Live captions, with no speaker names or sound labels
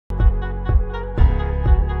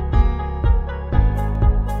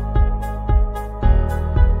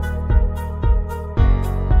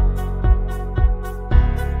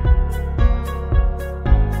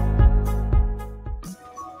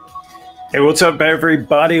Hey, what's up,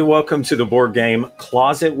 everybody? Welcome to the Board Game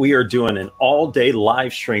Closet. We are doing an all-day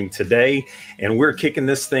live stream today, and we're kicking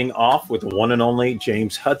this thing off with the one and only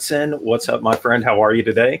James Hudson. What's up, my friend? How are you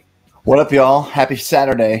today? What up, y'all? Happy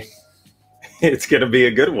Saturday. It's going to be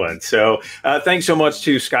a good one. So thanks so much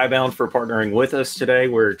to Skybound for partnering with us today.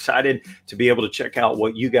 We're excited to be able to check out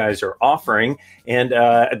what you guys are offering. And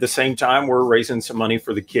at the same time, we're raising some money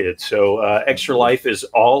for the kids. So Extra Life is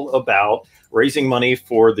all about raising money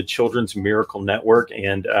for the Children's Miracle Network.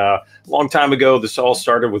 And a long time ago, this all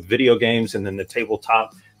started with video games, and then the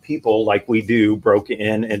tabletop people like we do broke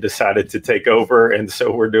in and decided to take over. And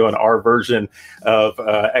so we're doing our version of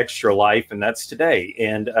Extra Life, and that's today.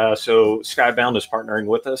 And so Skybound is partnering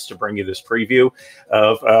with us to bring you this preview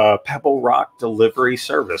of Pebble Rock Delivery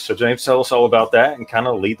Service. So James, tell us all about that and kind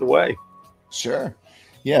of lead the way. Sure.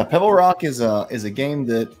 Yeah, Pebble Rock is a game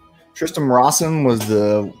that Tristan Rossum was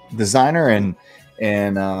the designer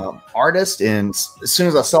and artist. And as soon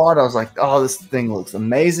as I saw it, I was like, oh, this thing looks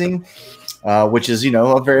amazing. Which is, you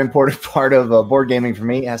know, a very important part of board gaming for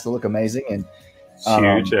me. It has to look amazing. And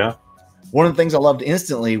huge, yeah. One of the things I loved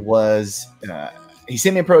instantly was he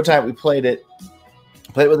sent me a prototype. We played it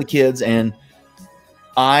with the kids, and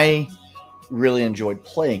I really enjoyed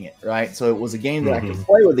playing it, right? So it was a game that I could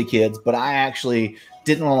play with the kids, but I actually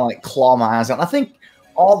didn't want to like claw my eyes out. And I think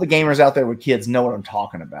all the gamers out there with kids know what I'm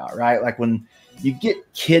talking about, right? Like when you get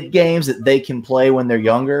kid games that they can play when they're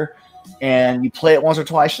younger, and you play it once or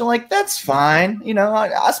twice, you're like, that's fine. You know,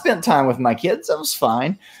 I spent time with my kids. That was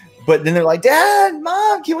fine. But then they're like, Dad,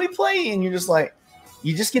 Mom, can we play? And you're just like,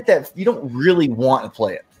 you just get that. You don't really want to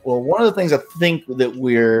play it. Well, one of the things I think that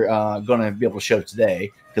we're going to be able to show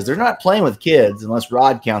today, because they're not playing with kids unless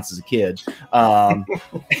Rod counts as a kid,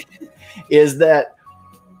 is that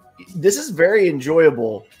this is very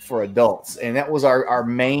enjoyable for adults. And that was our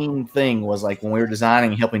main thing, was like when we were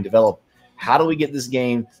designing and helping develop, how do we get this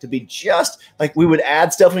game to be just like, we would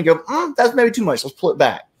add stuff and go, that's maybe too much. Let's pull it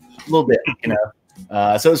back a little bit, you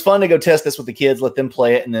know? So it was fun to go test this with the kids, let them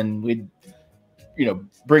play it. And then we'd, you know,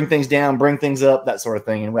 bring things down, bring things up, that sort of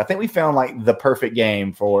thing. And I think we found like the perfect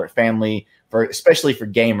game for family, especially for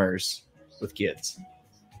gamers with kids.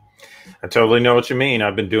 I totally know what you mean.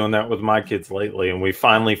 I've been doing that with my kids lately, and we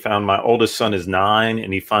finally found, my oldest son is 9,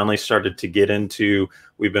 and he finally started to get into,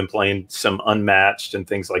 we've been playing some Unmatched and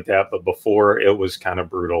things like that, but before it was kind of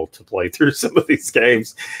brutal to play through some of these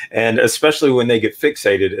games, and especially when they get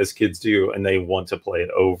fixated, as kids do, and they want to play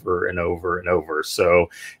it over and over and over. So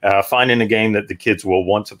finding a game that the kids will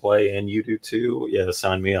want to play, and you do too, yeah,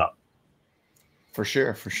 sign me up. For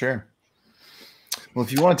sure, for sure. Well,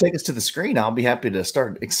 if you want to take us to the screen, I'll be happy to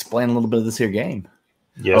start explaining a little bit of this here game.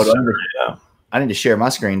 Yes, sir. Yeah. I need to share my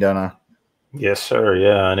screen, don't I? Yes, sir.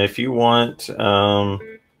 Yeah, and if you want,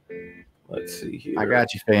 let's see here. I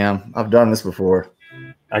got you, fam. I've done this before.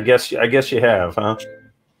 I guess you have, huh?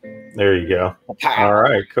 There you go. All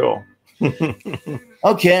right, cool.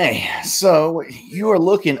 Okay, so you are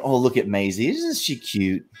looking. Oh, look at Maisie. Isn't she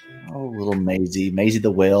cute? Oh, little Maisie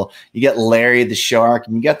the whale. You got Larry the shark,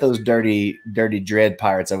 and you got those dirty dread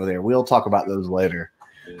pirates over there. We'll talk about those later.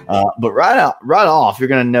 But right off, you're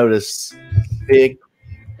going to notice big,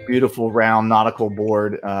 beautiful round nautical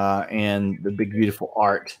board and the big, beautiful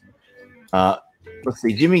art. Let's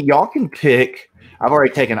see, Jimmy, y'all can pick. I've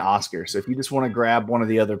already taken Oscar, so if you just want to grab one of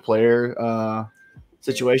the other player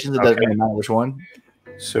situations, it doesn't really matter which one.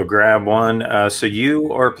 So grab one. So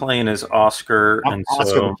you are playing as Oscar, and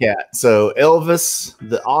Oscar the cat. So Elvis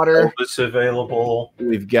the otter. Elvis available.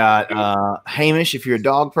 We've got Hamish if you're a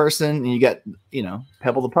dog person, and you got, you know,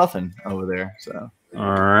 Pebble the puffin over there. So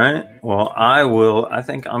all right. Well, I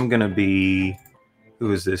think I'm gonna be.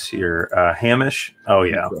 Who is this here? Hamish. Oh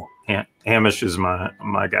yeah, Hamish is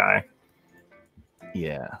my guy.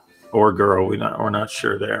 Yeah. Or girl. We're not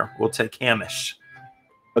sure there. We'll take Hamish.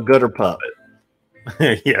 A gooder pup.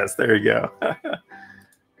 Yes, there you go.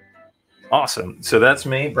 Awesome. So that's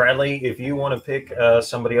me, Bradley. If you want to pick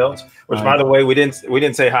somebody else, which by the way, we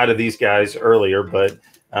didn't say hi to these guys earlier, but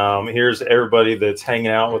here's everybody that's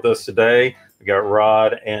hanging out with us today. We got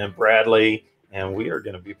Rod and Bradley, and we are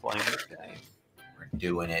going to be playing this game. We're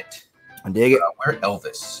doing it. I dig it. Where's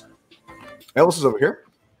Elvis? Elvis is over here.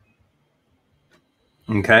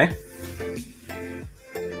 Okay.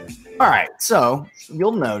 All right, so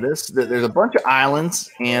you'll notice that there's a bunch of islands,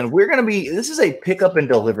 and this is a pick up and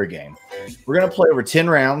deliver game. We're going to play over 10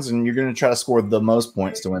 rounds, and you're going to try to score the most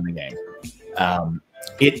points to win the game.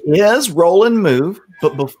 It is roll and move,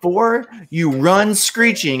 but before you run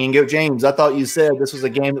screeching and go, James, I thought you said this was a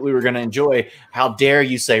game that we were going to enjoy. How dare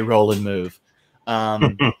you say roll and move?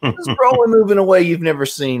 Just roll and move in a way you've never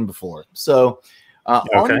seen before. So On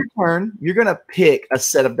Okay. your turn, you're going to pick a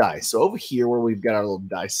set of dice. So over here where we've got our little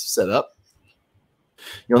dice set up,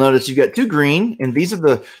 you'll notice you've got 2 green, and here's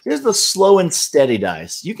the slow and steady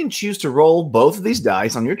dice. You can choose to roll both of these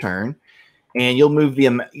dice on your turn, and you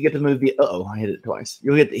get to move the I hit it twice.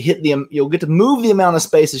 You'll get to move the amount of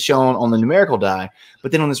spaces shown on the numerical die,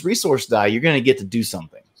 but then on this resource die, you're going to get to do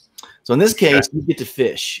something. So in this case, you get to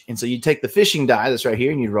fish. And so you take the fishing die that's right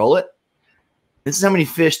here and you roll it. This is how many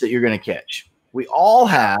fish that you're going to catch. We all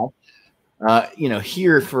have,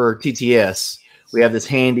 here for TTS, we have this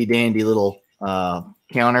handy dandy little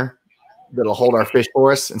counter that'll hold our fish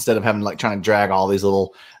for us instead of having trying to drag all these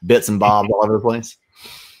little bits and bobs all over the place.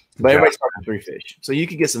 But everybody starts with 3 fish. So you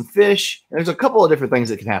could get some fish. There's a couple of different things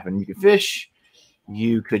that can happen. You could fish.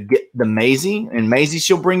 You could get the Maisie. And Maisie,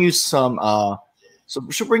 she'll bring you some so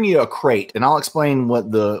she'll bring you a crate. And I'll explain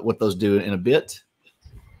what those do in a bit.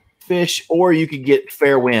 Fish, or you could get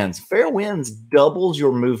Fair Winds. Fair Winds doubles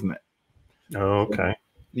your movement. Oh, okay.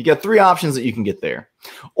 You got 3 options that you can get there.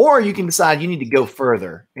 Or you can decide you need to go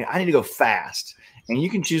further. I need to go fast. And you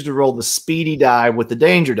can choose to roll the speedy die with the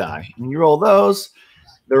danger die. When you roll those,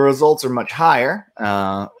 the results are much higher,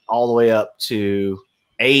 all the way up to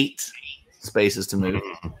 8 spaces to move.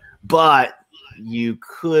 But you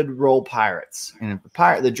could roll pirates. And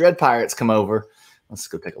if the dread pirates come over, let's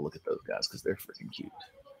go take a look at those guys because they're freaking cute.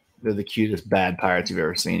 They're the cutest bad pirates you've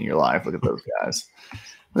ever seen in your life. Look at those guys.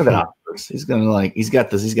 Look at that octopus. He's got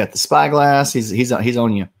the spyglass. He's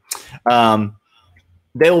on you.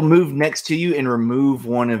 They will move next to you and remove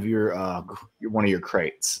one of your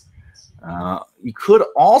crates. You could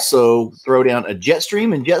also throw down a jet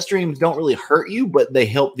stream, and jet streams don't really hurt you, but they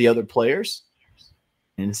help the other players.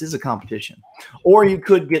 And this is a competition. Or you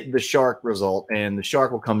could get the shark result, and the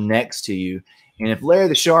shark will come next to you. And if Larry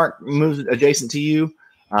the shark moves adjacent to you,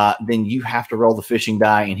 then you have to roll the fishing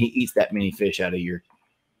die, and he eats that many fish out of your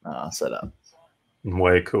setup.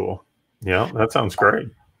 Way cool. Yeah, that sounds great.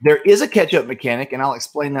 There is a catch-up mechanic, and I'll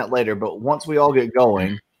explain that later. But once we all get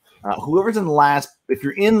going, whoever's in last, if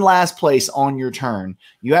you're in last place on your turn,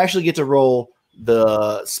 you actually get to roll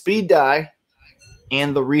the speed die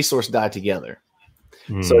and the resource die together.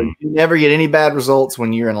 So you never get any bad results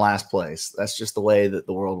when you're in last place. That's just the way that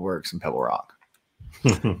the world works in Pebble Rock.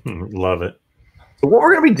 Love it. So what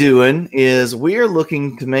we're going to be doing is we are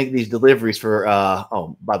looking to make these deliveries for,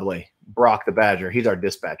 by the way, Brock the Badger. He's our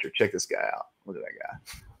dispatcher. Check this guy out. Look at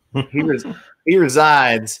that guy. He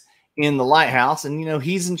resides in the lighthouse, and,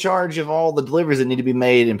 he's in charge of all the deliveries that need to be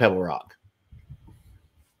made in Pebble Rock.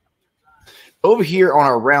 Over here on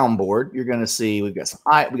our round board, you're going to see we got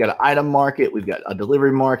an item market, we've got a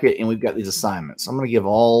delivery market, and we've got these assignments. I'm going to give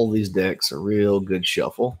all these decks a real good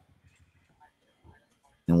shuffle,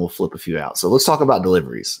 and we'll flip a few out. So let's talk about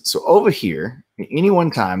deliveries. So over here, at any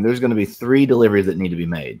one time, there's going to be 3 deliveries that need to be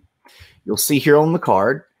made. You'll see here on the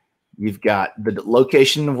card, you've got the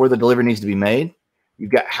location of where the delivery needs to be made.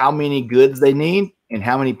 You've got how many goods they need and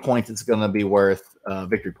how many points it's going to be worth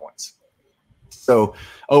victory points. So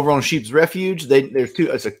over on Sheep's Refuge,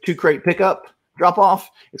 it's a 2 crate pickup drop off.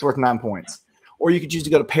 It's worth 9 points. Or you could choose to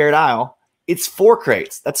go to Parrot Isle. It's 4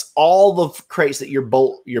 crates. That's all the crates that your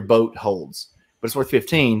boat holds, but it's worth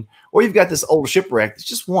 15. Or you've got this old shipwreck. It's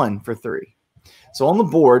just 1 for 3. So on the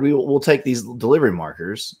board, we'll take these delivery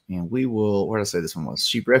markers, and we will. Where did I say this one was?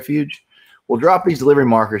 Sheep Refuge. We'll drop these delivery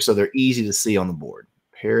markers so they're easy to see on the board.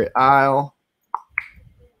 Parrot Isle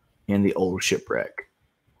and the old shipwreck.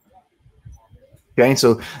 Okay,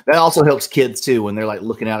 so that also helps kids too when they're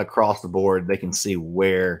looking out across the board. They can see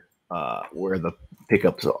where the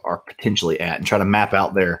pickups are potentially at and try to map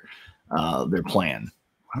out their plan.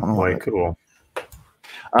 Way cool.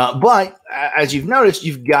 But as you've noticed,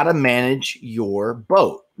 you've got to manage your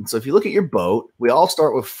boat. And so if you look at your boat, we all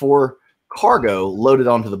start with 4 cargo loaded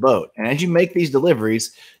onto the boat. And as you make these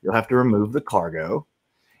deliveries, you'll have to remove the cargo.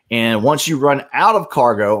 And once you run out of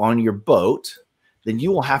cargo on your boat, then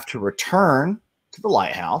you will have to return to the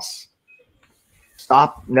lighthouse,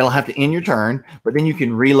 stop, and that'll have to end your turn, but then you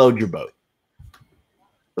can reload your boat.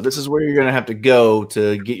 So this is where you're going to have to go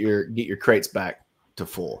to get your crates back to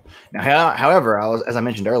full. Now, however, as I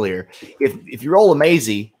mentioned earlier, if you roll a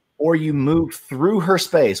Maisie or you move through her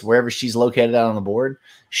space, wherever she's located out on the board,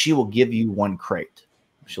 she will give you 1 crate.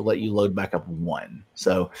 She'll let you load back up 1.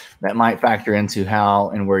 So that might factor into how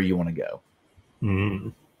and where you want to go.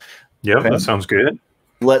 Yeah, okay. That sounds good.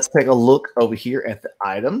 Let's take a look over here at the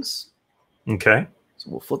items. Okay.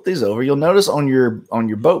 So we'll flip these over. You'll notice on your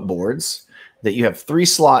boat boards that you have 3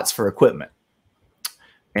 slots for equipment.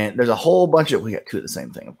 And there's a whole bunch of, we got 2 of the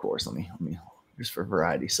same thing, of course. Let me just for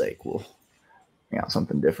variety's sake, we'll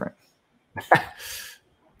something different. Of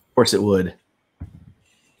course it would.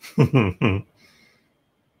 There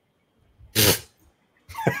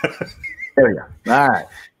we go. All right.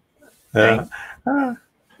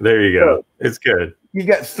 There you go. It's good. You've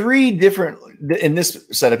got three different, in this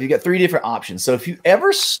setup, you've got three different options. So if you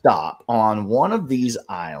ever stop on one of these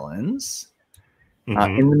islands in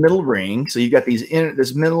the middle ring, so you've got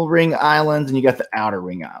this middle ring islands and you got the outer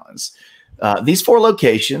ring islands. These four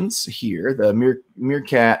locations here, the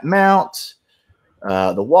Meerkat Mount,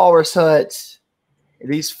 the Walrus Hut,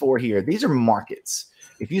 these four here, these are markets.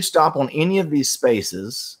 If you stop on any of these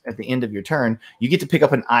spaces at the end of your turn, you get to pick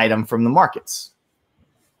up an item from the markets.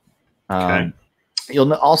 Okay.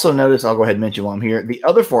 You'll also notice, I'll go ahead and mention while I'm here, the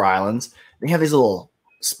other four islands, they have these little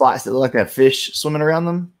spots that look like they have fish swimming around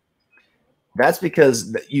them. That's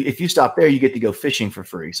because if you stop there, you get to go fishing for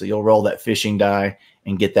free. So you'll roll that fishing die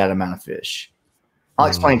and get that amount of fish. I'll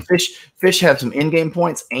explain. Fish have some in-game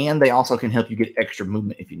points, and they also can help you get extra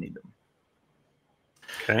movement if you need them.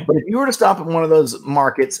 Okay. But if you were to stop at one of those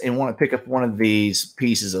markets and want to pick up one of these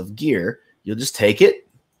pieces of gear, you'll just take it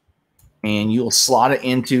and you'll slot it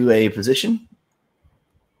into a position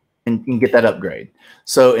and get that upgrade.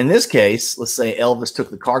 So in this case, let's say Elvis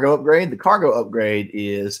took the cargo upgrade. The cargo upgrade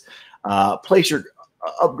is place your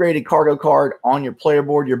upgraded cargo card on your player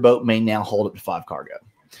board. Your boat may now hold up to 5 cargo.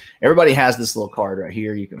 Everybody has this little card right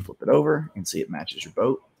here. You can flip it over and see it matches your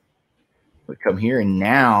boat. But come here, and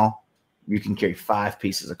now you can carry 5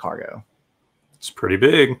 pieces of cargo. It's pretty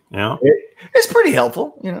big. Yeah. It's pretty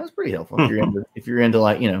helpful. It's pretty helpful if you're into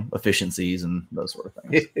like, efficiencies and those sort of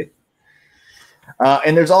things.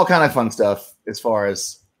 And there's all kind of fun stuff as far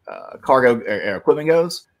as cargo or equipment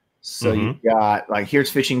goes. So you've got like,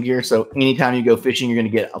 here's fishing gear. So anytime you go fishing, you're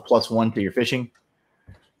going to get a +1 to your fishing.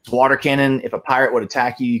 Water cannon. If a pirate would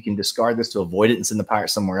attack you, you can discard this to avoid it and send the pirate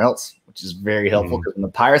somewhere else, which is very helpful because when the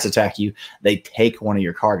pirates attack you, they take one of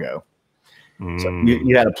your cargo. So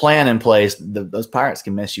you had a plan in place. Those pirates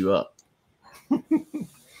can mess you up. So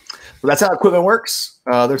that's how equipment works.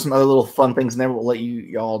 There's some other little fun things in there. We'll let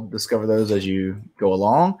y'all discover those as you go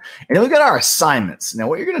along. And then we got our assignments. Now,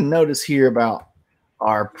 what you're going to notice here about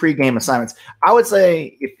our pre-game assignments, I would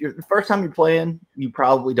say if you're the first time you're playing, you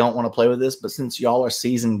probably don't want to play with this. But since y'all are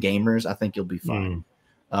seasoned gamers, I think you'll be fine.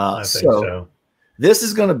 I think so. This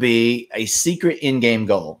is going to be a secret in-game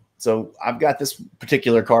goal. So I've got this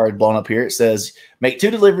particular card blown up here. It says, make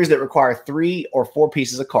 2 deliveries that require 3 or 4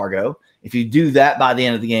 pieces of cargo. If you do that by the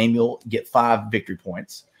end of the game, you'll get 5 victory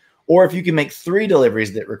points. Or if you can make 3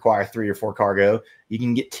 deliveries that require 3 or 4 cargo, you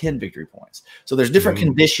can get 10 victory points. So there's different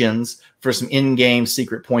conditions for some in-game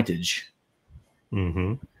secret pointage.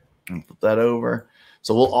 And flip that over.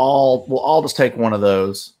 So we'll all just take one of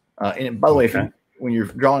those. And by the way, when you're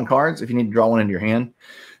drawing cards, if you need to draw one into your hand,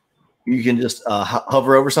 you can just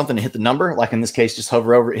hover over something and hit the number. Like in this case, just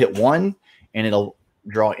hover over it, hit 1, and it'll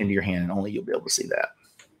draw it into your hand, and only you'll be able to see that.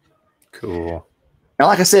 Cool. Now,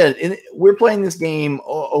 like I said, we're playing this game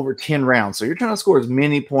over 10 rounds, so you're trying to score as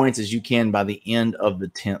many points as you can by the end of the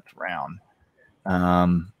 10th round.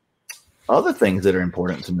 Other things that are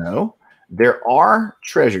important to know, there are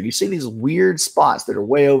treasure. You see these weird spots that are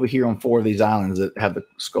way over here on 4 of these islands that have the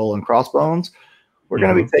skull and crossbones. We're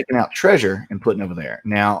going to be taking out treasure and putting over there.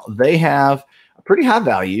 Now, they have a pretty high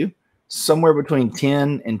value, somewhere between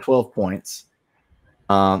 10 and 12 points.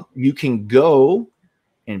 You can go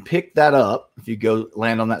and pick that up if you go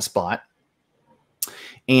land on that spot,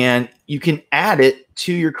 and you can add it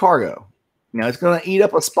to your cargo. Now, it's going to eat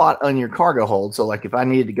up a spot on your cargo hold. So, like if I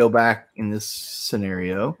needed to go back in this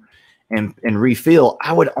scenario and refill,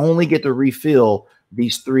 I would only get to refill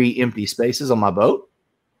these 3 empty spaces on my boat.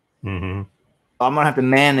 I'm going to have to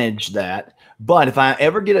manage that. But if I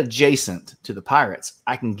ever get adjacent to the pirates,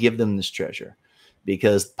 I can give them this treasure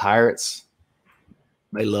because pirates,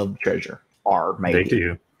 they love treasure. Or maybe. They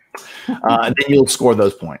do. Then you'll score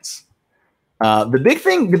those points. The big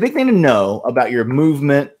thing to know about your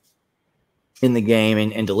movement in the game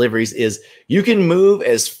and deliveries is you can move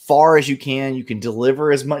as far as you can. You can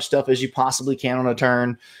deliver as much stuff as you possibly can on a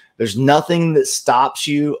turn. There's nothing that stops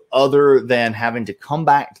you other than having to come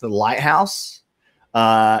back to the lighthouse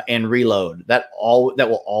and reload. That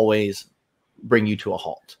will always bring you to a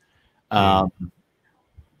halt.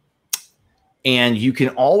 And you can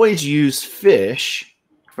always use fish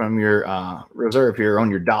from your reserve here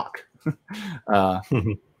on your dock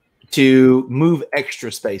to move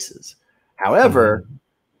extra spaces. However,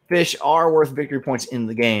 fish are worth victory points in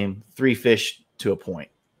the game, 3 fish to a point.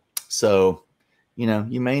 So,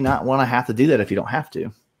 you may not want to have to do that if you don't have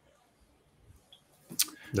to.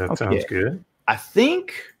 That sounds good. I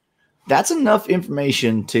think that's enough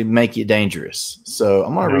information to make you dangerous. So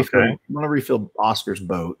I'm going to refill Oscar's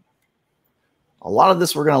boat. A lot of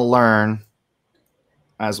this we're going to learn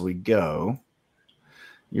as we go.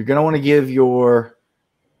 You're going to want to give your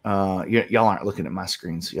y'all aren't looking at my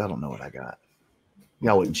screen, so y'all don't know what I got.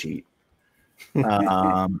 Y'all wouldn't cheat.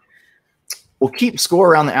 We'll keep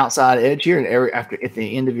score around the outside edge here, and at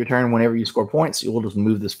the end of your turn, whenever you score points, you will just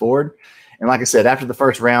move this forward. And like I said, after the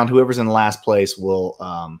first round, whoever's in last place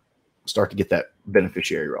will start to get that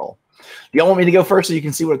beneficiary roll. Do y'all want me to go first so you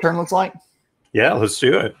can see what a turn looks like? Yeah, let's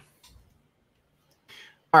do it.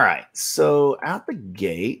 All right. So out the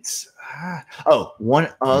gates. Oh, one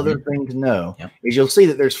other thing to know is you'll see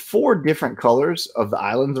that there's 4 different colors of the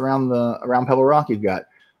islands around Pebble Rock. You've got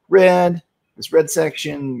red, this red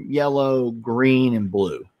section, yellow, green, and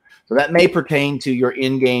blue. So that may pertain to your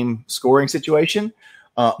in-game scoring situation.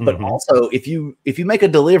 But also, if you make a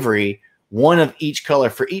delivery, one of each color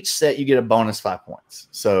for each set, you get a bonus 5 points.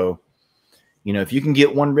 So, if you can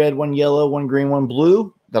get 1 red, 1 yellow, 1 green, 1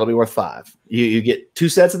 blue, that'll be worth 5. You get 2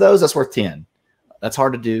 sets of those, that's worth 10. That's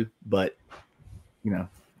hard to do, but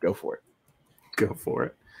go for it. Go for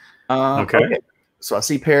it. Okay. So I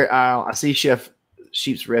see Parrot Isle. I see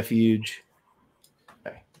Sheep's Refuge.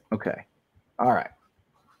 Okay. All right.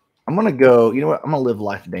 I'm gonna go. You know what? I'm gonna live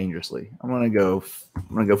life dangerously. I'm gonna go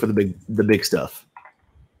for the big stuff.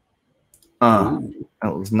 That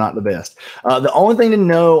was not the best. The only thing to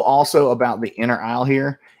know also about the inner aisle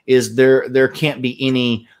here is there can't be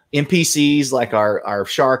any NPCs like our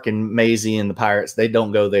shark and Maisie and the pirates. They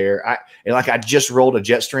don't go there. I just rolled a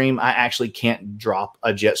jet stream. I actually can't drop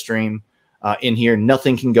a jet stream in here.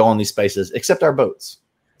 Nothing can go on these spaces except our boats.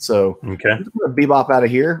 So I'm gonna bebop out of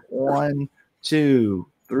here. 1, 2,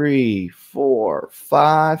 3, 4,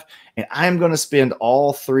 5, and I'm going to spend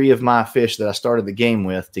all 3 of my fish that I started the game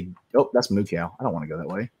with to. Oh, that's moo cow. I don't want to go that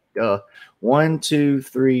way. 1, 2,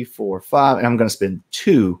 3, 4, 5, and I'm going to spend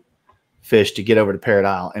 2 fish to get over to Parrot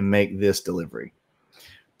Isle and make this delivery.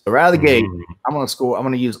 So right out of the gate, I'm going to score. I'm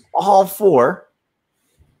going to use all 4.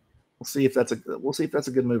 We'll see if that's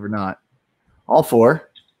a good move or not. All 4,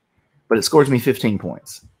 but it scores me 15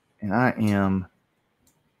 points, and I am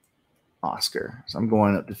Oscar. So I'm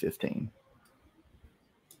going up to 15.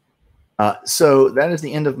 So that is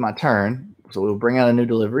the end of my turn. So we'll bring out a new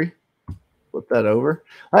delivery. Flip that over.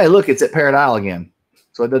 Hey, look, it's at Parrot Isle again.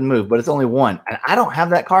 So it doesn't move, but it's only 1. And I don't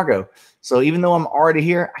have that cargo. So even though I'm already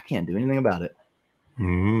here, I can't do anything about it.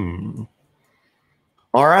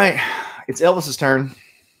 All right. It's Elvis's turn.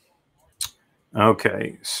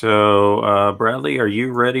 Okay. So, Bradley, are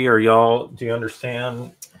you ready? Do you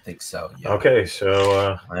understand? I think so. Yeah. Okay.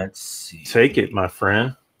 So let's see. Take it, my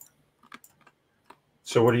friend.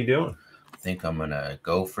 So what are you doing? I think I'm gonna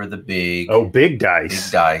go for the big. Oh, big dice.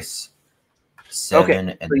 Big dice. 7.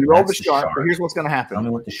 Okay. So you roll the shark. So here's what's gonna happen. Tell me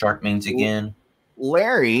what the shark means again.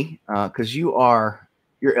 Larry, because you're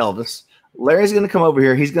Elvis. Larry's gonna come over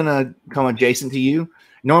here. He's gonna come adjacent to you.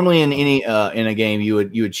 Normally in any in a game you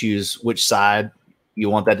would choose which side you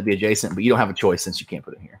want that to be adjacent, but you don't have a choice since you can't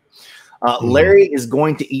put it here. Larry is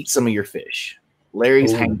going to eat some of your fish.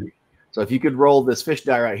 Larry's hungry. So if you could roll this fish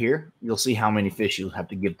die right here, you'll see how many fish you'll have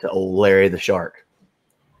to give to old Larry the shark.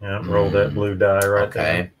 Yeah, roll that blue die right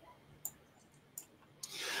there.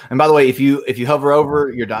 And by the way, if you hover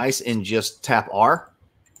over your dice and just tap R,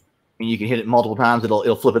 and you can hit it multiple times,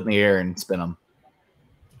 it'll flip it in the air and spin them.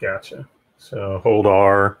 Gotcha. So hold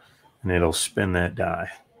R, and it'll spin that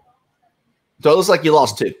die. So it looks like you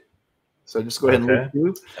lost 2. So just go ahead and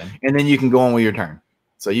lose 2, and then you can go on with your turn.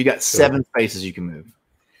 So you got 7 spaces you can move.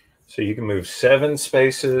 So you can move 7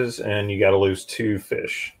 spaces, and you got to lose 2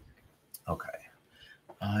 fish. Okay.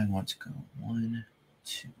 I want to go 1,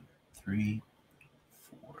 2, 3,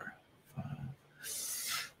 4,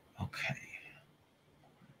 5. Okay.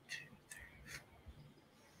 1, 2,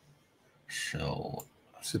 3, 4.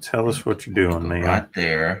 So tell us what you're doing, man. Right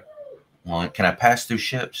there. Can I pass through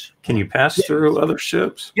ships? Can you pass through other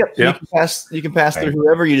ships? Yep. So you can pass through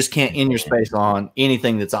whoever. You just can't end your space on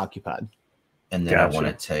anything that's occupied. And then I want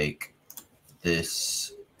to take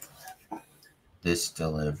this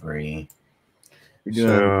delivery.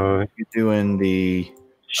 You're doing the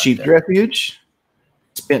Sheep's Refuge.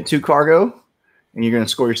 Spent 2 cargo, and you're going to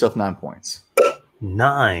score yourself 9 points.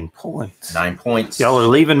 9 points. 9 points. Y'all are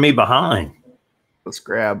leaving me behind. Let's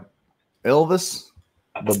grab Elvis.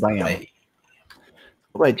 Bam.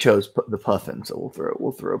 I chose the Puffin, so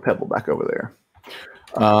we'll throw Pebble back over there.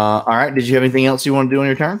 All right. Did you have anything else you want to do on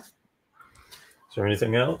your turn? Is there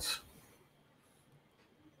anything else?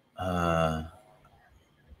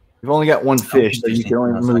 You've only got 1 fish, so you can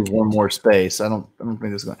only move 1 more space. I don't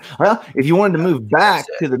think it's going to. Well, if you wanted to move back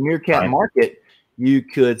to the Meerkat Market, you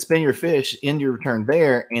could spend your fish, end your return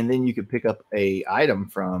there, and then you could pick up a item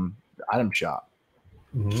from the item shop.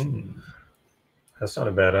 That's not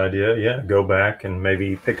a bad idea. Yeah, go back and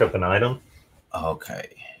maybe pick up an item.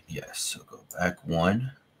 Okay. Yes. So go back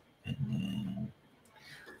one, and then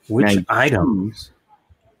which items?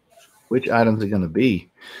 Which items are going to be?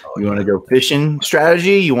 You want to go fishing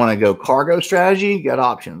strategy? You want to go cargo strategy? You got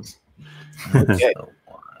options. Okay.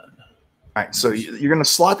 All right. So you're going to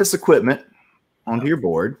slot this equipment onto your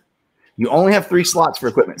board. You only have 3 slots for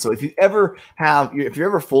equipment. So if you're ever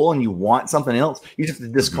full and you want something else, you just have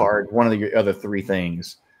to discard one of your other 3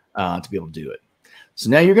 things to be able to do it. So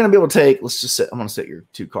now you're going to be able to take, I'm going to set your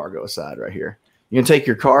 2 cargo aside right here. You're going to take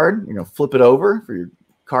your card, you're going to flip it over for your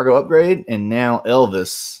cargo upgrade. And now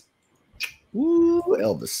Elvis,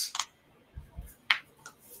 Elvis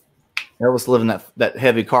living that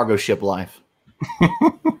heavy cargo ship life.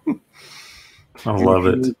 I love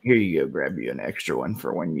it. Here you go. Grab you an extra one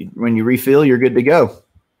for when you refill. You're good to go.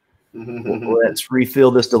 Let's refill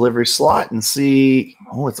this delivery slot and see.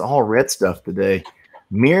 Oh, it's all red stuff today.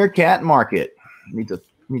 Meerkat Market needs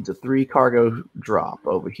a 3 cargo drop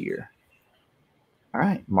over here. All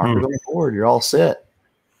right, markers on the board. You're all set.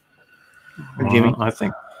 Jimmy, I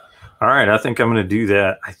think. All right, I think I'm going to do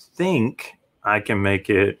that. I think I can make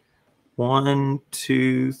it 1,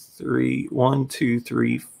 2, 3, 1, 2,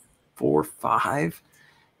 3, 4, 5.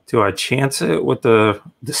 Do I chance it with the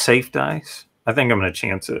safe dice? I think I'm going to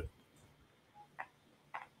chance it.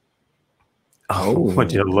 Oh,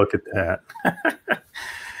 would you look at that?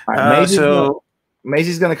 Right,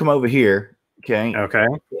 Maisie's going to come over here. Okay. Okay.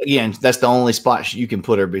 Again, that's the only spot you can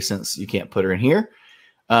put her, since you can't put her in here.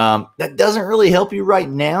 That doesn't really help you right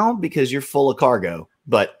now because you're full of cargo,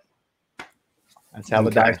 but that's how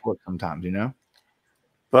the dice work sometimes, you know.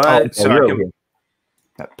 But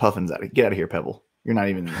that Puffin's out. Get out of here, Pebble. You're not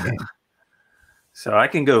even in the game. So I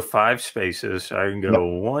can go 5 spaces. I can go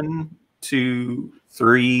 1, 2,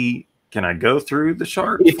 3. Can I go through the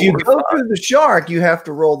shark? If you go through the shark, you have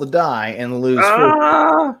to roll the die and lose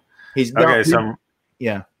 4. He's done. Okay, so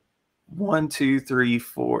yeah. 1, 2, 3,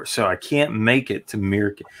 4. So I can't make it to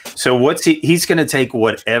Meerkat. So what's he's going to take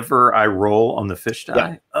whatever I roll on the fish die?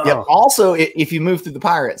 Yeah. Oh. Yeah. Also, if you move through the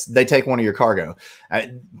pirates, they take one of your cargo.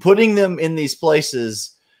 Putting them in these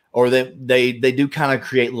places, or they do kind of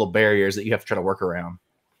create little barriers that you have to try to work around.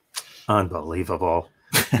 Unbelievable.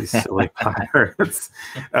 These silly pirates.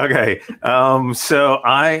 Okay. So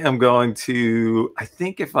I am going to, I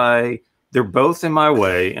think they're both in my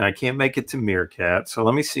way and I can't make it to Meerkat. So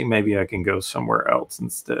let me see. Maybe I can go somewhere else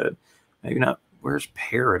instead. Maybe not. Where's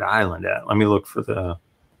Parrot Island at? Let me look for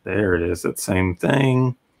there it is. That same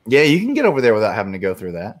thing. Yeah. You can get over there without having to go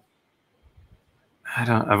through that.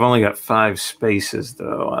 I've only got 5 spaces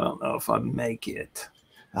though. I don't know if I'd make it.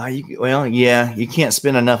 You can't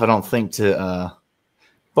spend enough, I don't think,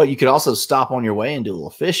 but you could also stop on your way and do a little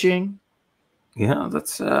fishing. Yeah,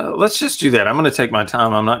 let's just do that. I'm going to take my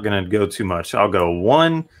time. I'm not going to go too much. I'll go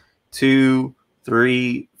 1, 2,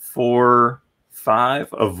 3, 4,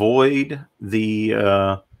 5. Avoid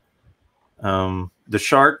the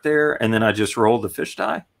shark there, and then I just roll the fish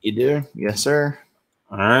die. You do, yes, sir.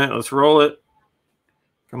 All right, let's roll it.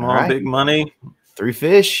 Come on, big money. 3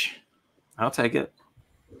 fish. I'll take it.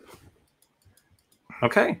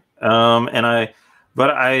 Okay,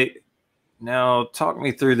 now talk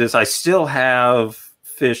me through this. I still have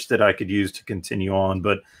fish that I could use to continue on,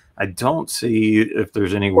 but I don't see if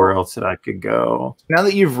there's anywhere else that I could go. Now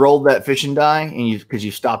that you've rolled that fishing die and because you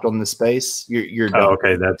stopped on the space, you're done. Oh,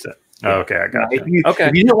 okay, that's it. Yeah. Okay, I got you. If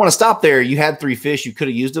you didn't want to stop there, you had 3 fish. You could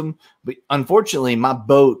have used them, but unfortunately, my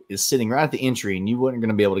boat is sitting right at the entry, and you weren't going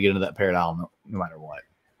to be able to get into that Parrot Island no matter what.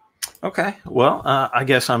 Okay, well, I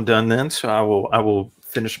guess I'm done then. So I will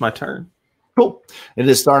finish my turn. Cool. It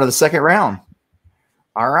is start of the second round.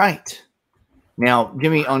 All right. Now,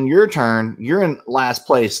 Jimmy, on your turn, you're in last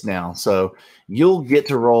place now, so you'll get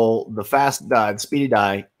to roll the fast die, the speedy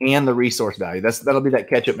die, and the resource die. That'll be that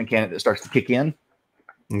catch-up mechanic that starts to kick in.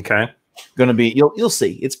 Okay. Going to be you'll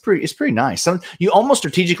see. It's pretty nice. You almost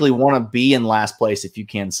strategically want to be in last place if you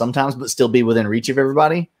can sometimes, but still be within reach of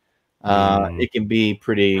everybody. It can be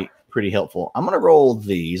pretty helpful. I'm going to roll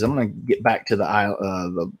these. I'm going to get back to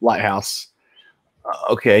the lighthouse.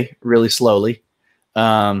 Okay, really slowly.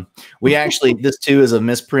 We actually, this 2 is a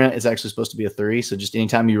misprint. It's actually supposed to be a 3. So just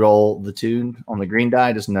anytime you roll the 2 on the green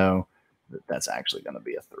die, just know that that's actually going to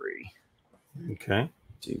be a 3. Okay.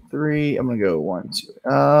 2, 3. I'm going to go 1, 2.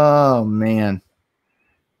 Oh, man.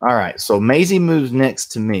 All right. So Maisie moves next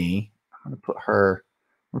to me. I'm going to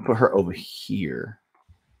put her over here.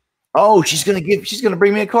 Oh, she's going to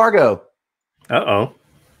bring me a cargo. Uh-oh.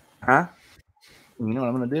 Huh? You know what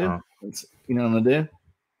I'm going to do? Oh. You know what I'm going to do?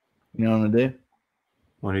 You know what I'm going to do?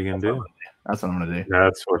 What are you going to do? That's what I'm going to do.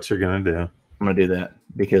 That's what you're going to do. I'm going to do that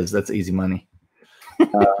because that's easy money.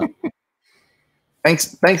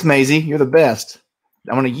 Thanks, Maisie. You're the best.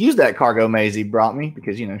 I'm going to use that cargo Maisie brought me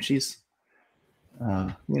because she's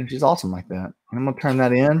she's awesome like that. And I'm going to turn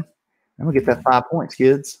that in. I'm going to get that 5 points,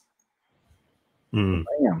 kids. Bam.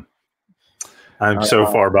 I'm so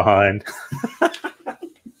far behind.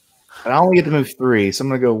 I only get to move 3, so I'm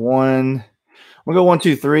going to go 1. I'm going to go 1,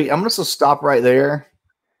 2, 3. I'm going to stop right there.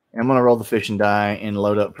 And I'm going to roll the fishing die and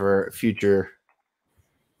load up for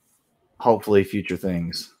hopefully future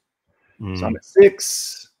things. So I'm at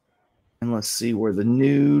 6. And let's see where the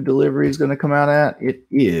new delivery is going to come out at. It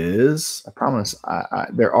is, I promise,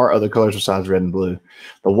 there are other colors besides red and blue.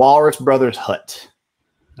 The Walrus Brothers Hut.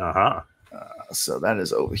 So that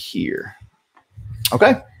is over here.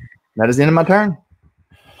 Okay. That is the end of my turn.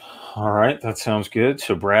 All right. That sounds good.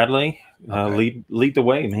 So, Bradley, lead the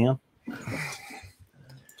way, man.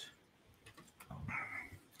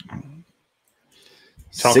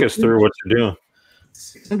 Talk us through what you're doing.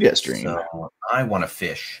 So I want to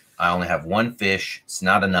fish. I only have 1 fish. It's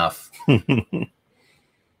not enough.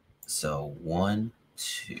 So 1,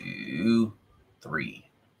 2, 3,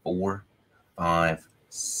 4, 5,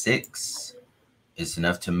 6 is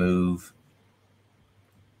enough to move.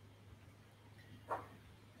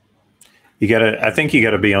 I think you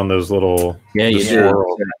gotta be on those little. Yeah, you do. I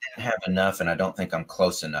didn't have enough, and I don't think I'm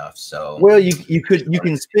close enough. So well, you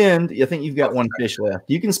can spend. I think you've got 1 fish left.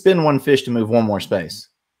 You can spend 1 fish to move 1 more space.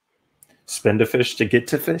 Spend a fish to get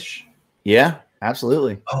to fish. Yeah,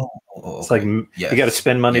 absolutely. Oh, it's like you got to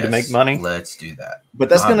spend money to make money. Let's do that.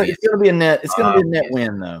 But it's gonna be a net. It's gonna be a net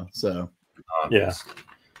win though. So obviously.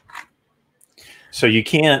 Yeah. So you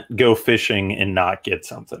can't go fishing and not get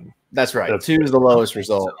something. That's right. 2 is the lowest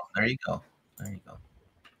result. So there you go. There you go.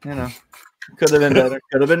 Could have been better.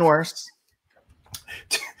 Could have been worse.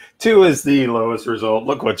 2 is the lowest result.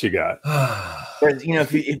 Look what you got. But,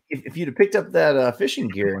 if you'd have picked up that fishing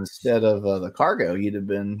gear instead of the cargo, you'd have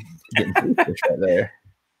been getting 3 fish right there.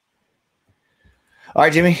 All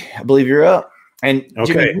right, Jimmy, I believe you're up. And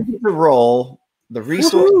Jimmy, you get to roll the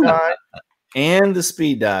resource die and the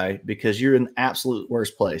speed die because you're in absolute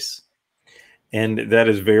worst place. And that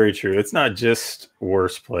is very true. It's not just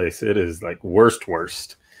worst place. It is like worst.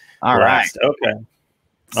 All right. Okay.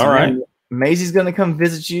 So all right. Maisie's going to come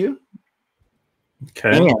visit you.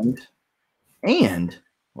 Okay. And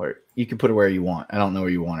where you can put her where you want. I don't know where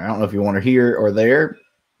you want her. I don't know if you want her here or there,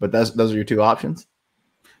 but those are your 2 options.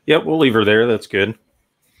 Yep, we'll leave her there. That's good.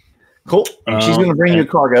 Cool. She's going to bring you a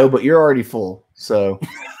cargo, but you're already full. So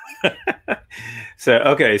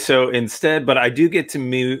So instead, but I do get to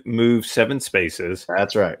move 7 spaces.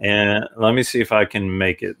 That's right. And let me see if I can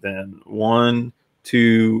make it then. 1,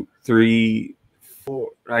 2, 3, 4.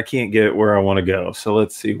 I can't get where I want to go. So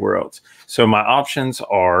let's see where else. So my options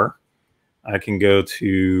are I can go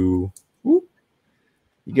to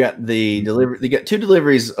you got the delivery. You got 2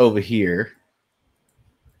 deliveries over here.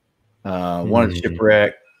 One at the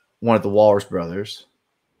Shipwreck, one at the Walrus Brothers.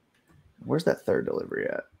 Where's that 3rd delivery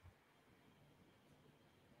at?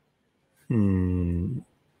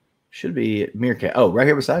 Should be at Meerkat. Oh, right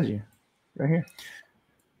here beside you. Right here.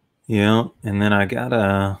 Yeah. And then I got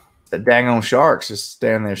that daggone shark's just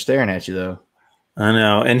standing there staring at you, though. I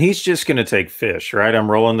know. And he's just going to take fish, right? I'm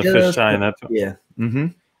rolling the fish die. And that's yeah.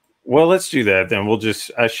 Well, let's do that then.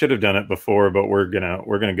 I should have done it before, but we're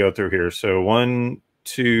gonna go through here. So 1,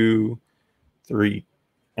 2, 3,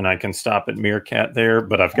 and I can stop at Meerkat there,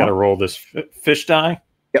 but I've got to roll this fish die.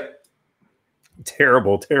 Yep.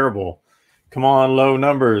 Terrible. Come on, low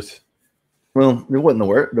numbers. Well, it wasn't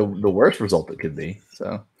the worst result it could be.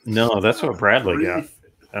 So no, that's what Bradley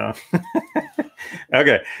got.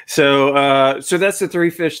 Okay, so that's the 3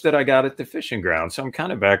 fish that I got at the fishing ground. So I'm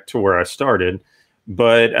kind of back to where I started,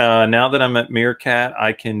 but now that I'm at Meerkat,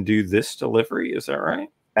 I can do this delivery. Is that right?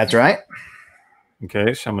 That's right.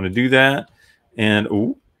 Okay, so I'm going to do that, and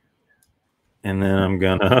then I'm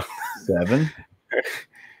gonna 7.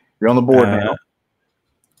 You're on the board now.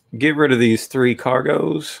 Get rid of these 3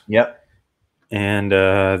 cargoes. Yep. And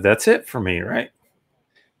that's it for me, right?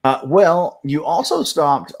 Well, you also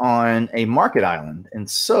stopped on a market island, and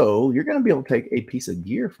so you're going to be able to take a piece of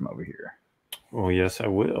gear from over here. Well, yes, I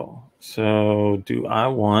will. So do I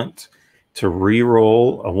want to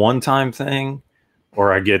re-roll a one-time thing,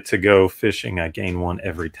 or I get to go fishing, I gain 1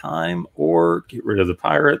 every time, or get rid of the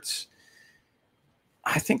pirates?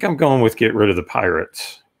 I think I'm going with get rid of the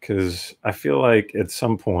pirates, because I feel like at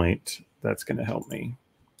some point that's going to help me.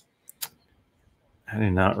 I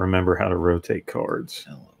did not remember how to rotate cards.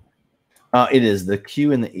 It is the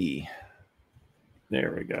Q and the E.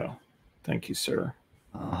 There we go. Thank you, sir.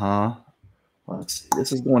 Uh-huh. Let's see.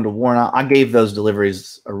 This is going to Warren. I gave those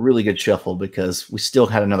deliveries a really good shuffle because we still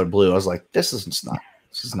had another blue. I was like, this is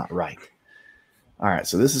not right. All right,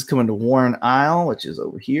 so this is coming to Warren Isle, which is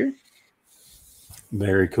over here.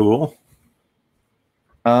 Very cool.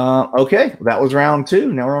 Okay, that was round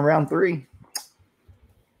 2. Now we're on round 3.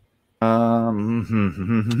 I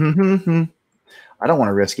don't want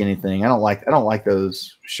to risk anything. I don't like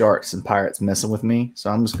those sharks and pirates messing with me. So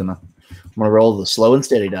I'm gonna roll the slow and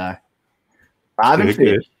steady die. 5 and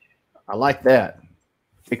fish. I like that.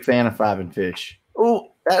 Big fan of 5 and fish.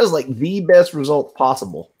 Oh, that is like the best result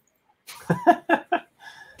possible.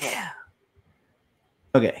 Yeah.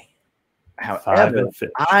 Okay. However,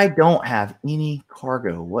 I don't have any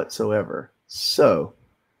cargo whatsoever. So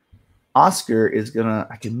Oscar is gonna.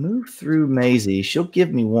 I can move through Maisie. She'll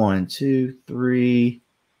give me 1, 2, 3.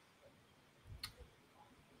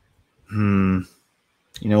 You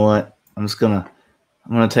know what? I'm gonna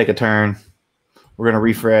take a turn. We're gonna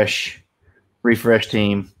refresh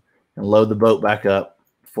team, and load the boat back up.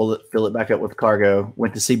 Fill it back up with cargo.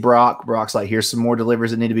 Went to see Brock. Brock's like, here's some more deliveries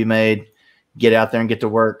that need to be made. Get out there and get to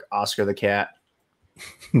work. Oscar the cat.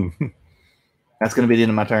 That's gonna be the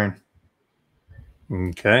end of my turn.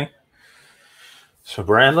 Okay. So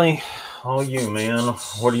Bradley, all you, man.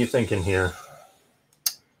 What are you thinking here?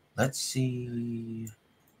 Let's see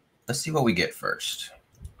what we get first.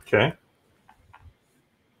 Okay.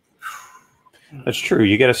 That's true.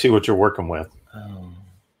 You got to see what you're working with.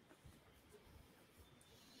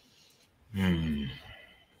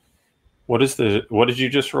 What did you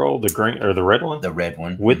just roll? The green or the red one? The red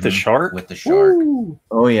one. With the shark? With the shark. Ooh.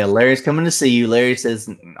 Oh yeah, Larry's coming to see you. Larry says,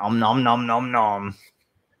 nom nom nom nom nom.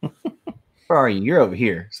 Where are you? You're over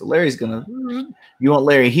here. So Larry's gonna. You want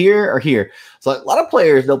Larry here or here? So like, a lot of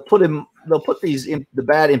players they'll put the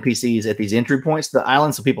bad NPCs at these entry points to the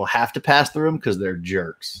island, so people have to pass through them because they're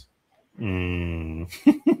jerks. Bradley,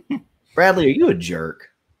 are you a jerk?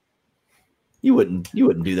 You wouldn't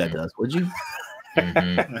do that to us, would you?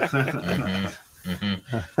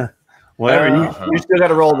 Well, you still got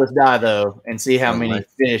to roll this die though and see how many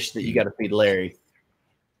fish that you got to feed Larry.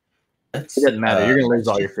 It doesn't matter. You're going to lose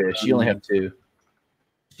all your fish. You only have 2.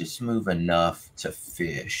 Just move enough to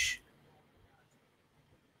fish.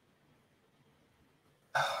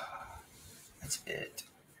 That's it.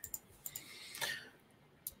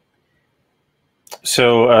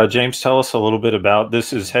 So, James, tell us a little bit about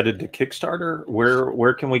this. Is headed to Kickstarter.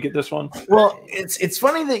 Where can we get this one? Well, it's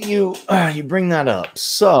funny that you bring that up.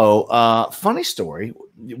 So, funny story.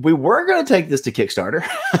 We were going to take this to Kickstarter.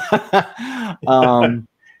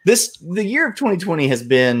 The year of 2020 has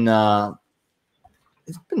been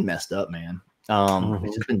it's been messed up, man.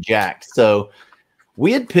 It's just been jacked. So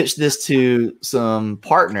we had pitched this to some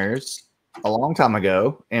partners a long time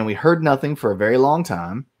ago, and we heard nothing for a very long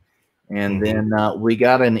time. And then we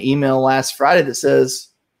got an email last Friday that says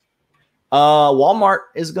Walmart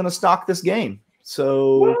is going to stock this game.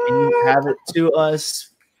 So can you have it to us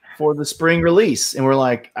for the spring release? And we're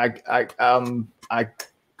like, I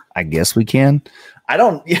guess we can. I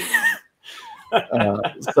don't.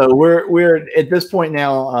 So we're at this point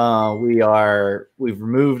now. We've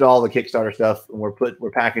removed all the Kickstarter stuff and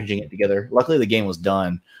we're packaging it together. Luckily, the game was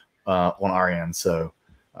done on our end, so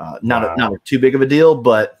not too big of a deal.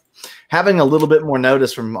 But having a little bit more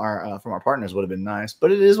notice from our partners would have been nice.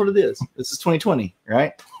 But it is what it is. This is 2020,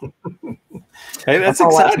 right? Hey, that's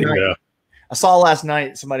exciting. I saw last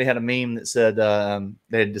night somebody had a meme that said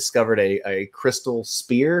they had discovered a crystal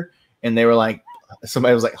spear, and they were like,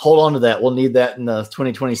 somebody was like, hold on to that. We'll need that in the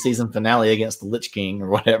 2020 season finale against the Lich King or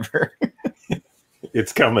whatever.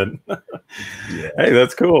 It's coming. Yeah. Hey,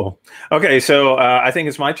 that's cool. Okay, so I think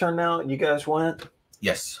it's my turn now. You guys went?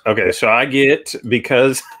 Yes. Okay, so I get,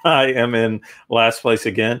 because I am in last place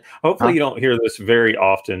again. Hopefully you don't hear this very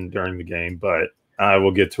often during the game, but I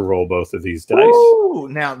will get to roll both of these dice. Ooh,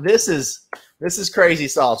 now this is crazy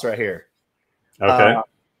sauce right here. Okay.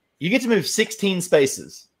 You get to move 16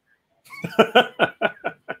 spaces.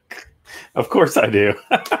 Of course I do.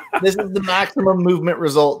 This is the maximum movement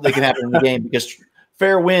result that can happen in the game because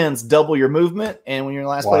fair winds double your movement, and when you're in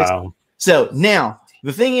last place. So now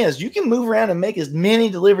the thing is, you can move around and make as many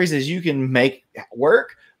deliveries as you can make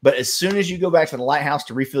work. But as soon as you go back to the lighthouse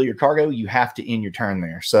to refill your cargo, you have to end your turn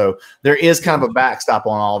there. So there is kind of a backstop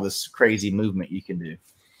on all this crazy movement you can do.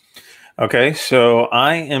 Okay, so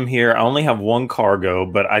I am here. I only have 1 cargo,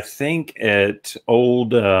 but I think at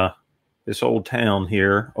this old town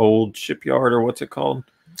here, old shipyard, or what's it called?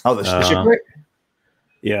 Oh, the shipwreck?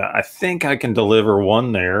 Yeah, I think I can deliver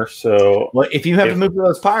 1 there. So, well, if you have to move to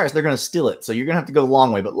those pirates, they're going to steal it. So you're going to have to go the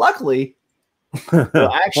long way. But luckily,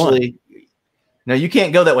 well, actually, No, you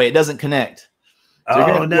can't go that way. It doesn't connect. So you're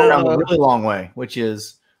going to go around a really long way, which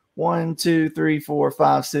is 1, 2, 3, 4,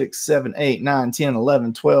 5, 6, 7, 8, 9, 10,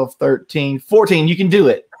 11, 12, 13, 14. You can do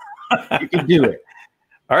it. You can do it.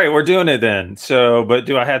 All right, we're doing it then. So, but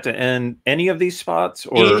do I have to end any of these spots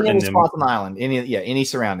or any spots on the island? Any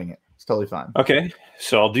surrounding it. It's totally fine. Okay,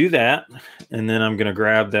 so I'll do that, and then I'm gonna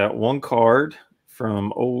grab that one card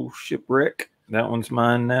from Old Shipwreck. That one's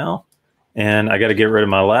mine now, and I got to get rid of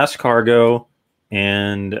my last cargo.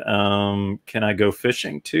 And can I go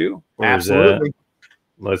fishing too? Or Absolutely.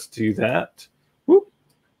 Let's do that. Whoop.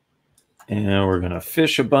 And we're gonna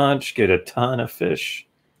fish a bunch, get a ton of fish,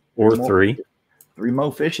 or three. 3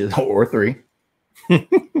 more fishes or 3.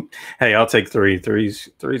 Hey, I'll take 3.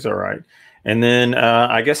 Three's all right. And then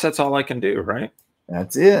I guess that's all I can do, right?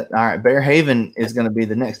 That's it. All right. Bear Haven is going to be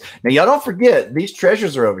the next. Now, y'all don't forget, these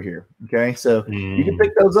treasures are over here. Okay. So you can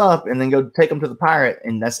pick those up and then go take them to the pirate,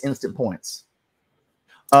 and that's instant points.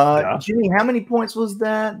 Jimmy, how many points was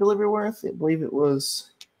that delivery worth? I believe it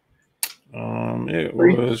was. It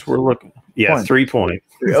was, we're looking. Yeah, 3 points.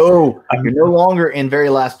 Oh, you're no longer in very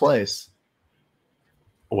last place.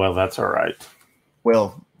 Well, that's all right.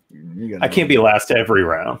 Well, I can't be last every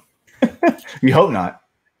round. You hope not.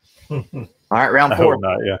 All right, round 4. I hope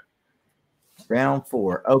not, yeah. Round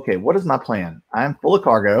 4. Okay, what is my plan? I'm full of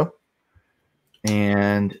cargo,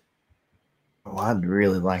 and I'd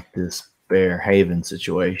really like this Bear Haven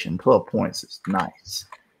situation. 12 points is nice.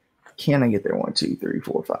 Can I get there? 1, 2, 3,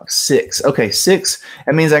 4, 5, 6. Okay, 6.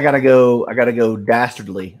 That means I gotta go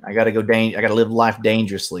dastardly. I gotta live life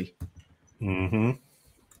dangerously. Mm-hmm.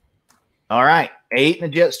 All right, 8 in a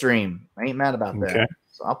jet stream. I ain't mad about that. Okay.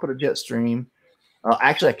 So I'll put a jet stream.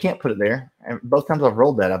 Actually, I can't put it there. Both times I've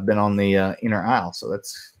rolled that, I've been on the inner aisle, so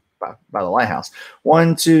that's by the lighthouse.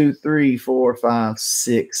 1, 2, 3, 4, 5,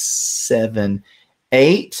 6, 7,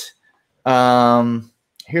 8. Here's what I'm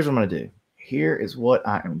going to do. Here is what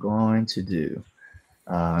I am going to do.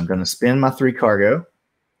 I'm going to spend my 3 cargo.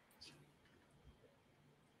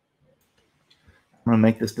 I'm going to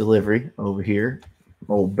make this delivery over here.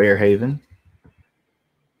 Old Bear Haven.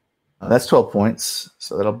 That's 12 points,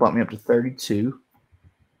 so that'll bump me up to 32.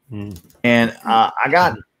 And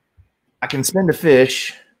I can spend a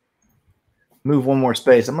fish, move 1 more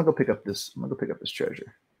space. I'm gonna go pick up this. I'm gonna go pick up this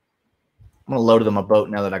treasure. I'm gonna load it on my boat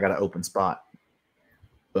now that I got an open spot.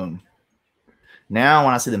 Boom. Now,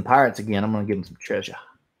 when I see them pirates again, I'm gonna give them some treasure.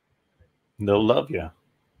 They'll love you.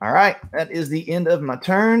 All right, that is the end of my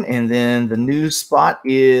turn, and then the new spot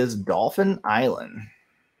is Dolphin Island.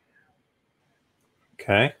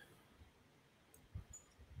 Okay.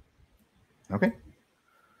 Okay.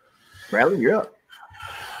 Bradley, you're up.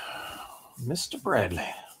 Mr. Bradley.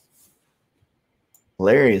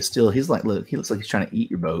 Larry is still, he looks like he's trying to eat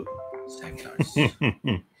your boat.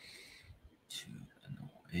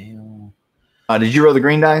 Did you roll the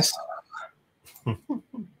green dice?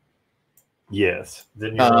 Yes.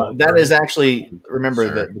 That is actually,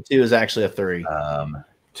 remember that the 2 is actually a 3.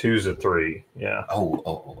 2's a 3. Yeah.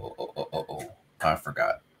 Oh. I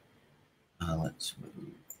forgot. Let's move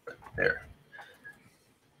right there.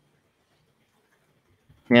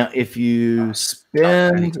 Now, if you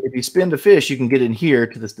spend a fish, you can get in here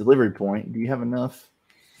to this delivery point. Do you have enough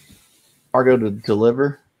cargo to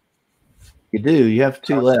deliver? You do. You have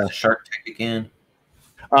 2 left. Shark Tank again.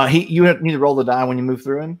 You need to roll the die when you move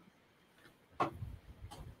through him,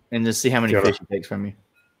 and just see how many fish he takes from you.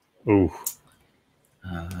 Ooh.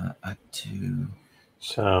 I do.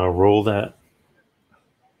 So roll that.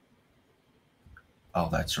 Oh,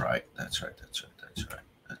 that's right. That's right.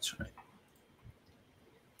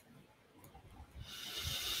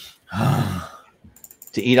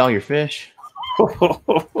 To eat all your fish?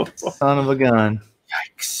 Son of a gun.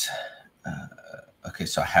 Yikes. Okay,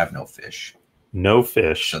 so I have no fish. No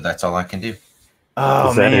fish. So that's all I can do.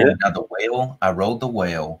 Oh, man. Now the whale, I rolled the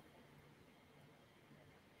whale.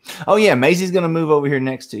 Oh, yeah. Maisie's going to move over here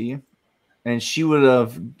next to you. And she would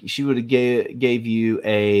have gave you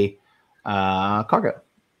a cargo.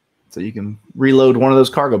 So you can reload one of those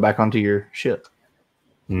cargo back onto your ship.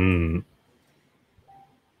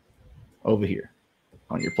 Over here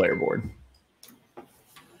on your player board.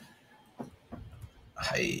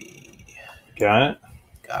 Hey. Got it.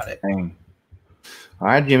 Dang. All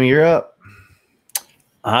right, Jimmy, you're up.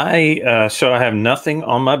 So I have nothing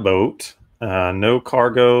on my boat. No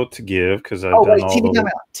cargo to give because I've done all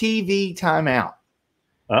TV timeout.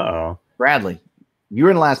 Uh-oh. Bradley,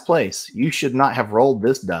 you're in last place. You should not have rolled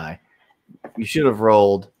this die. You should have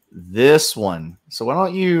rolled this one. So why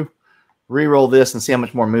don't you re-roll this and see how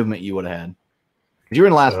much more movement you would have had? Because you're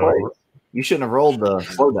in last place. You shouldn't have rolled the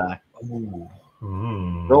slow die. Ooh.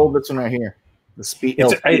 Roll this one right here. The speed.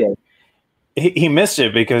 He missed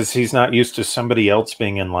it because he's not used to somebody else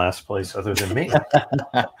being in last place other than me.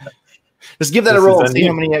 Just give that a roll and see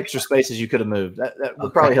how many extra spaces you could have moved. That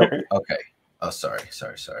would probably help you. Okay. Oh, sorry.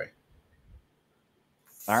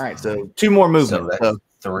 All right, so 2 more movements. So that's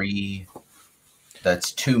 3.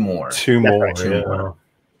 That's 2 more. 2 more. Right, 2 more.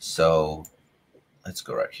 So let's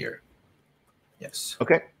go right here. Yes.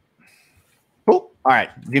 Okay. Cool. All right.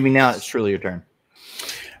 Give me now. It's truly your turn.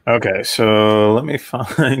 Okay, so let me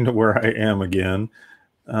find where I am again.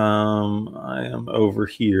 I am over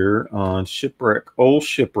here on Old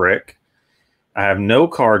Shipwreck. I have no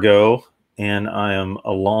cargo, and I am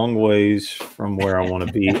a long ways from where I want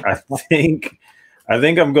to be. I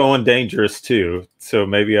think I'm going dangerous too, so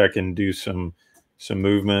maybe I can do some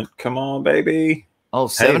movement. Come on, baby. Oh,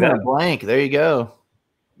 7 and a blank. There you go.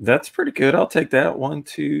 That's pretty good. I'll take that. 1,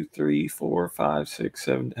 2, 3, 4, 5, 6,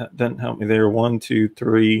 7. That doesn't help me there. 1, 2,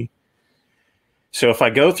 3. So if I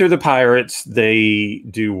go through the pirates, they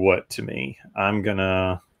do what to me? I'm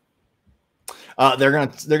gonna. They're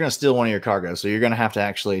gonna steal one of your cargo. So you're gonna have to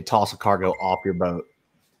actually toss a cargo off your boat.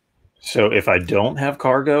 So if I don't have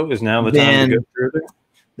cargo, is now the time to go through there?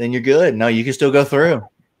 Then you're good. No, you can still go through.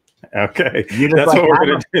 Okay, that's what we're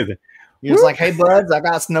gonna do. You're just like, hey, buds, I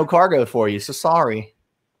got no cargo for you. So sorry.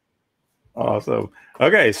 Awesome.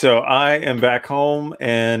 Okay, so I am back home,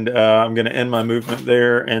 and I'm going to end my movement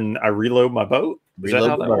there, and I reload my boat. Is that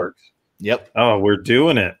how that works? Yep. Oh, we're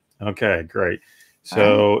doing it. Okay, great.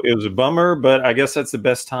 So it was a bummer, but I guess that's the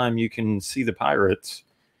best time you can see the pirates.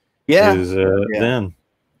 Yeah. Then.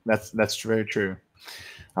 That's very true.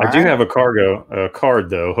 I do have a card,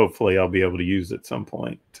 though. Hopefully, I'll be able to use at some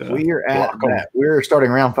point. We're at that. We're starting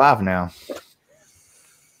round 5 now.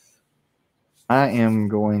 I am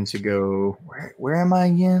going to go. Where am I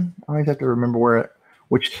again? I always have to remember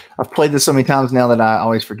which I've played this so many times now that I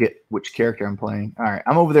always forget which character I'm playing. All right,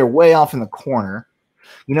 I'm over there, way off in the corner.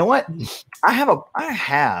 You know what? I have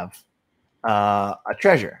a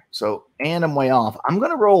treasure. So, and I'm way off. I'm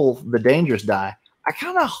going to roll the dangerous die. I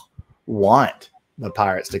kind of want the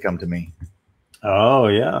pirates to come to me. Oh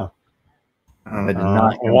yeah. They did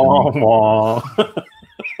not.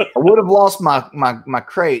 I would have lost my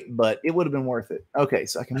crate, but it would have been worth it. Okay,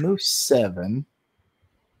 so I can move 7.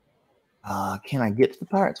 Can I get to the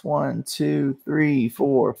pirates? 1, 2, 3,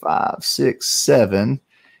 4, 5, 6, 7.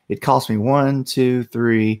 It cost me 1, 2,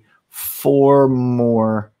 3, 4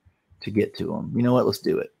 more to get to them. You know what? Let's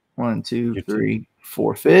do it. 1, 2, 3,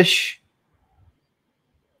 4 fish.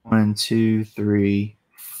 1, 2, 3,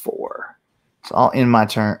 4. So I'll end my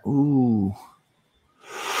turn. Ooh,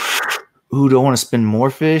 do I want to spend more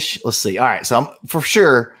fish? Let's see. All right, so I'm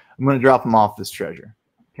going to drop them off this treasure.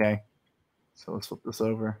 Okay, so let's flip this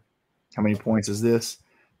over. How many points is this?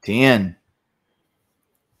 10.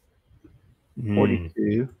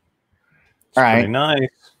 42. All right, nice.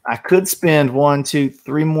 I could spend 1, 2,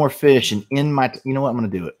 3 more fish and end my. You know what? I'm going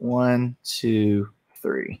to do it. 1, 2,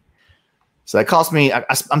 3. So that cost me.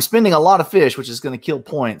 I'm spending a lot of fish, which is going to kill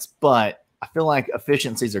points, but I feel like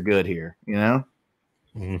efficiencies are good here. You know.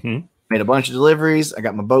 Mm-hmm. Made a bunch of deliveries. I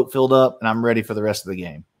got my boat filled up, and I'm ready for the rest of the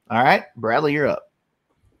game. All right, Bradley, you're up.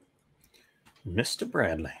 Mr.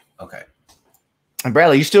 Bradley. Okay. And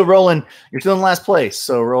Bradley, you're still rolling. You're still in last place,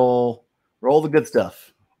 so roll the good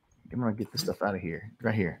stuff. I'm gonna get this stuff out of here.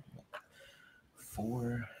 Right here.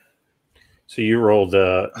 4. So you rolled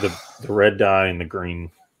the red die and the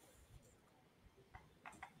green.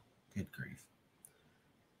 Good grief.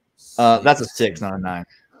 That's a 6, not a 9.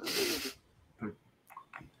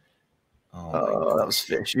 Oh, that was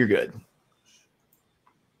fish. You're good.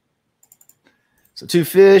 So 2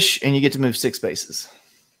 fish, and you get to move 6 spaces.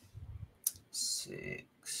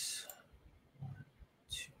 6. 1,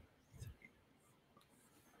 2,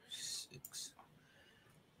 3, 6.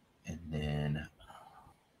 And then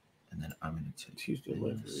I'm going to take 2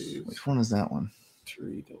 deliveries. Which one is that one?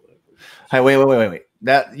 3 deliveries. Hey, wait.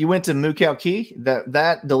 That you went to Mukau Key?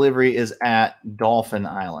 That delivery is at Dolphin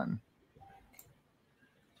Island.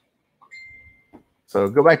 So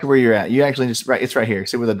go back to where you're at. You actually it's right here.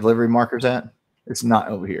 See where the delivery marker's at? It's not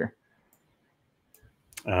over here.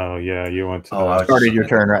 Oh yeah, you went to started your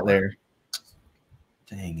turn right there.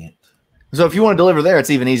 Dang it. So if you want to deliver there, it's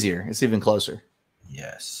even easier. It's even closer.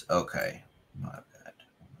 Yes. Okay. My bad.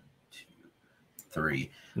 1, 2, 3.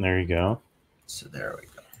 There you go. So there we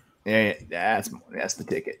go. Yeah, that's the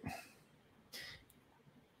ticket.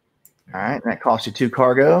 All right, that cost you 2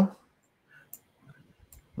 cargo.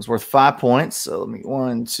 It was worth 5 points. So let me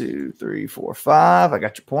 1, 2, 3, 4, 5. I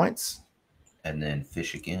got your points. And then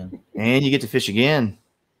fish again. And you get to fish again.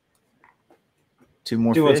 2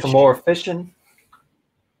 more Doing fish. some more fishing.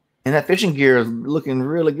 And that fishing gear is looking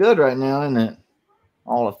really good right now, isn't it?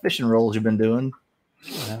 All the fishing rolls you've been doing.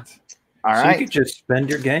 All so right. you could just spend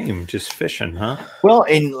your game just fishing, huh? Well,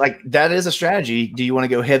 and like that is a strategy. Do you want to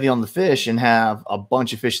go heavy on the fish and have a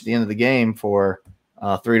bunch of fish at the end of the game for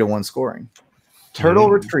 3-1 scoring? Turtle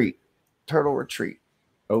retreat. Turtle retreat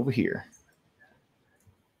over here.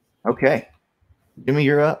 Okay. Jimmy,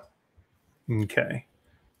 you're up. Okay.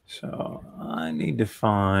 So I need to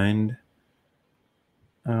find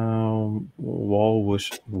Walrus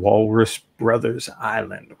Brothers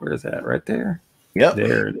Island. Where is that? Right there? Yep.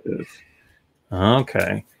 There it is.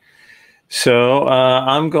 Okay. So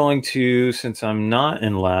I'm going to, since I'm not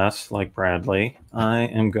in last like Bradley, I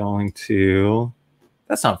am going to,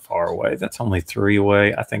 that's not far away. That's only 3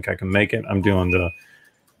 away. I think I can make it. I'm doing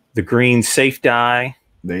the green safe die.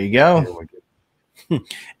 There you go.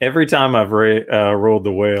 Every time I've rolled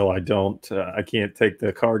the whale, I can't take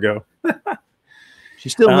the cargo. She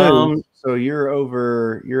still moves. So you're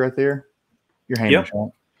right there. You're hanging. Yep.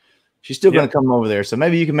 She's still going to come over there. So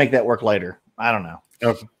maybe you can make that work later. I don't know.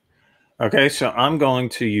 Okay. So I'm going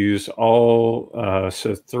to use so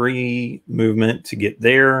 3 movement to get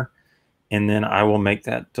there. And then I will make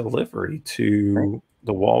that delivery to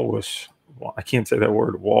the walrus. I can't say that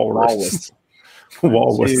word. Walrus.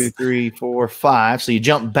 Walrus. 2, 3, 4, 5. So you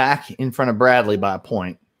jump back in front of Bradley by a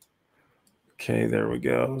point. Okay, there we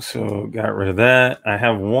go. So got rid of that. I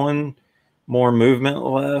have 1 more movement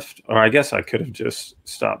left, or I guess I could have just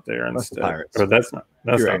stopped there instead. Or that's not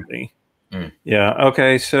me. Yeah.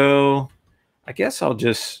 Okay. So I guess I'll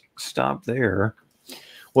just stop there.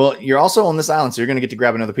 Well, you're also on this island, so you're going to get to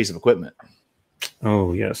grab another piece of equipment.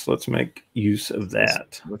 Oh yes, let's make use of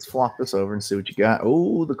that. Let's flop this over and see what you got.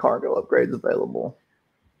 Oh, the cargo upgrade's available.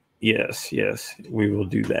 Yes, we will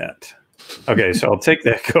do that. Okay, so I'll take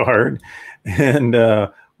that card, and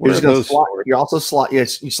you're also you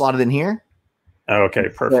slotted in here. Okay,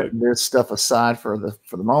 perfect. Set this stuff aside for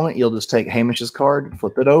the moment. You'll just take Hamish's card,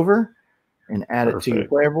 flip it over, and add it to your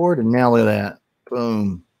player board. And now look at that.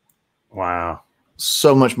 Boom. Wow.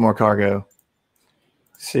 So much more cargo.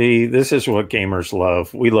 See, this is what gamers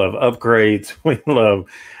love. We love upgrades. We love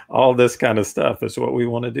all this kind of stuff. It's what we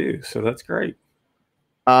want to do. So that's great.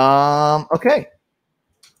 Okay.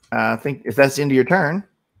 I think if that's the end of your turn,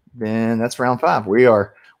 then that's round 5.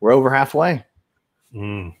 We're over halfway.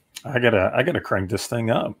 I gotta crank this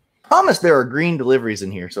thing up. Promise there are green deliveries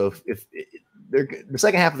in here. So if the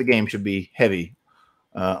second half of the game should be heavy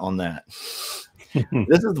on that.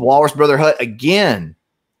 This is the Walrus Brother Hut again.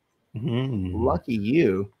 Lucky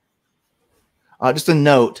you. Just a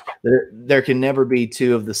note, there can never be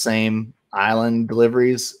 2 of the same island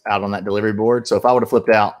deliveries out on that delivery board. So if I would have flipped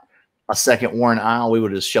out a second Warren Isle, we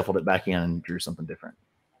would have just shuffled it back in and drew something different.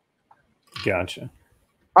 Gotcha.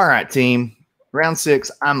 All right, team. Round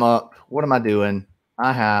 6, I'm up. What am I doing?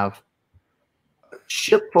 I have a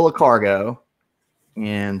ship full of cargo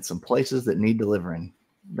and some places that need delivering.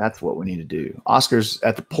 That's what we need to do. Oscar's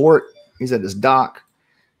at the port. He's at his dock.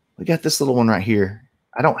 We got this little one right here.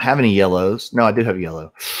 I don't have any yellows. No, I do have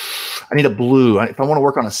yellow. I need a blue. If I want to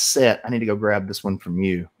work on a set, I need to go grab this one from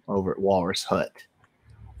you over at Walrus Hut.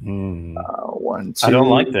 1, 2. I don't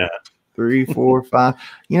like that. 3, 4, 5.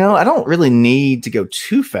 You know, I don't really need to go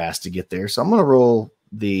too fast to get there. So I'm going to roll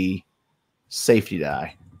the safety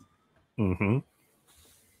die. Got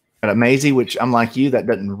a Maisie, which I'm like you. That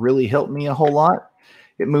doesn't really help me a whole lot.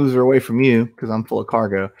 It moves her away from you because I'm full of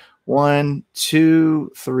cargo. 1,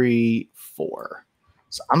 2, 3, 4.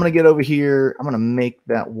 So I'm going to get over here. I'm going to make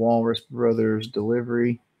that Walrus Brothers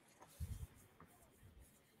delivery.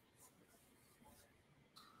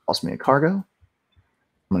 Cost me a cargo.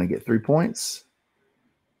 I'm going to get 3 points.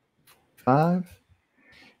 5.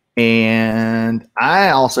 And I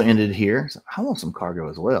also ended here. So I want some cargo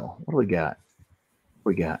as well. What do we got?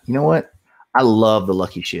 You know what? I love the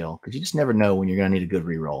Lucky Shell because you just never know when you're going to need a good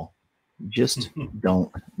reroll. You just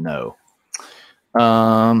don't know.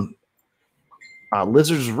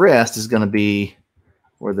 Lizard's Rest is going to be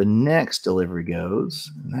where the next delivery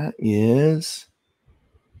goes. And that is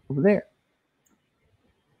over there.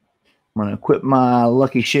 I'm going to equip my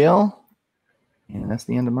Lucky Shell. And that's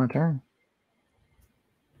the end of my turn.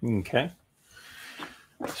 Okay.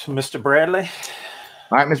 So, Mr. Bradley.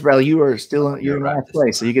 All right, Miss Bradley, you are still in your last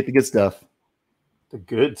place, so you get the good stuff. The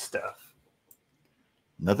good stuff.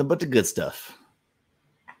 Nothing but the good stuff.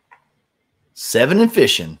 7 in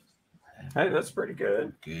fishing. Hey, that's pretty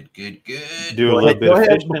good. Good. Do a little bit of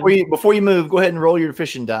fishing. Before you move, go ahead and roll your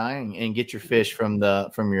fishing die and get your fish from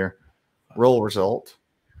your roll result.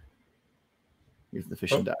 Here's the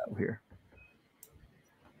fishing die over here.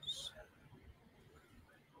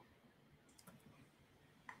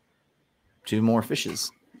 2 more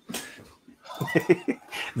fishes.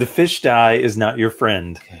 The fish die is not your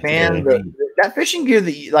friend. Man, that fishing gear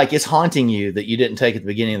that is haunting you that you didn't take at the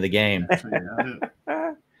beginning of the game. Actually, I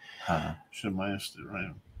did. Should have asked it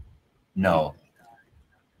right. No.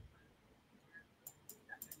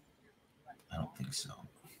 I don't think so.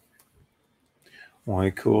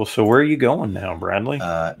 Well, cool. So where are you going now, Bradley?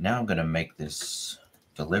 Now I'm going to make this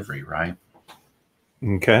delivery, right?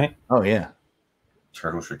 Okay. Oh, yeah.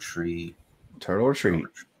 Turtles retreat. Turtle retreat.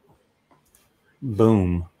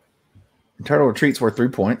 Boom. Turtle retreat's worth 3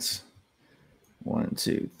 points. 1,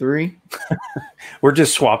 2, 3. We're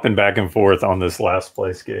just swapping back and forth on this last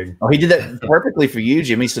place gig. Oh, he did that perfectly for you,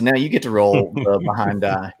 Jimmy. So now you get to roll the behind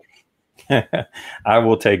die. I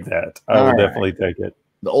will take that. I will definitely take it.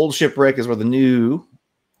 The old shipwreck is where the new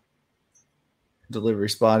delivery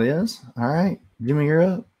spot is. All right. Jimmy, you're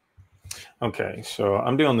up. Okay. So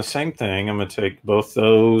I'm doing the same thing. I'm going to take both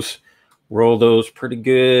those, roll those pretty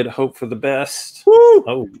good, hope for the best. Woo!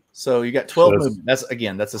 Oh. So you got 12 movement. That's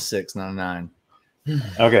a 6, not a 9.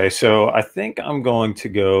 Okay, so I think I'm going to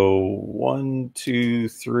go 1, 2,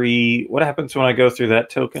 3. What happens when I go through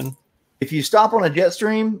that token? If you stop on a jet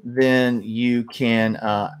stream, then you can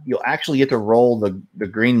you'll actually get to roll the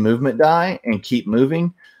green movement die and keep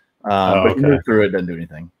moving. But if you move through it, doesn't do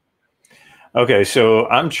anything. Okay, so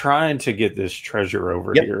I'm trying to get this treasure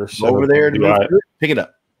over here. So over there to pick it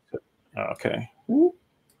up. Okay.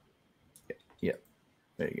 Yep.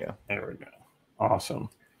 There you go. There we go. Awesome.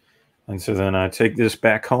 And so then I take this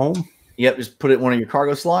back home. Yep, just put it in one of your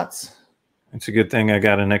cargo slots. It's a good thing I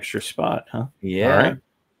got an extra spot, huh? Yeah. All right.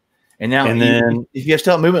 And now, then if you have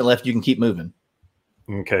still movement left, you can keep moving.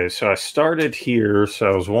 Okay, so I started here.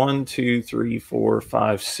 So I was 1, 2, 3, 4,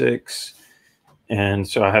 5, 6. And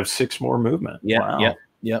so I have 6 more movement. Yeah. Wow.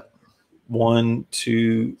 Yep. 1,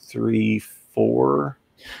 2, 3, 4.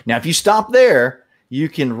 Now, if you stop there, you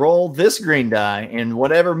can roll this green die, and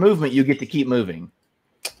whatever movement you get to keep moving.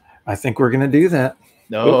 I think we're going to do that.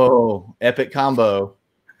 No, epic combo.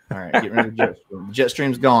 All right, get rid of the jet stream. The jet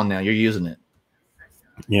stream's gone now. You're using it.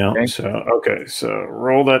 Yeah. Okay. So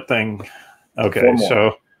roll that thing. Okay.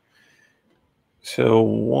 So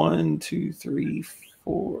 1, 2, 3,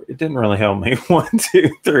 4. It didn't really help me. 1,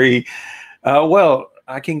 2, 3. Well,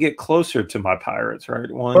 I can get closer to my pirates,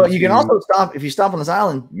 right? Well, you can also stop if you stop on this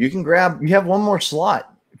island. You can grab. You have one more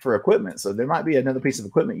slot for equipment, so there might be another piece of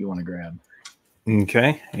equipment you want to grab.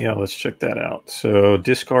 Okay. Yeah, let's check that out. So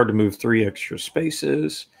discard to move 3 extra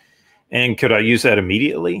spaces. And could I use that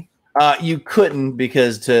immediately? You couldn't,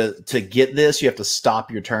 because to get this, you have to stop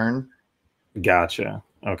your turn. Gotcha.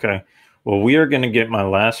 Okay. Well, we are going to get my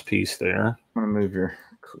last piece there. I'm gonna move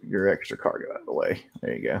your extra cargo out of the way.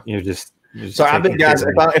 There you go. You're just Sorry, I've been, guys.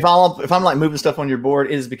 If I'm like moving stuff on your board,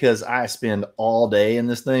 it is because I spend all day in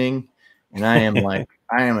this thing, and I am I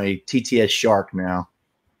am a TTS shark now.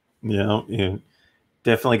 Yeah, you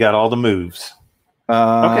definitely got all the moves.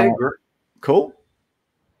 Okay, cool.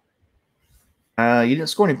 You didn't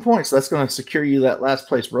score any points, so that's going to secure you that last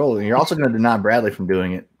place roll, and you're also going to deny Bradley from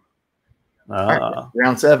doing it. Right,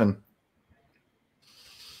 round 7.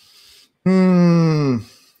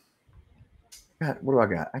 What do I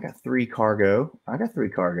got? I got 3 cargo. Do I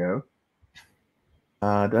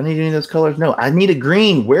need any of those colors? No, I need a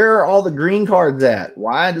green. Where are all the green cards at?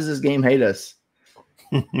 Why does this game hate us?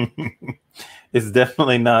 It's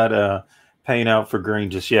definitely not paying out for green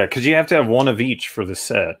just yet, because you have to have 1 of each for the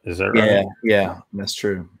set. Is that right? Yeah, that's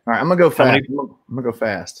true. All right, I'm gonna go fast. I'm gonna go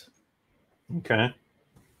fast. Okay.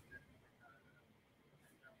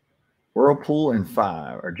 Whirlpool and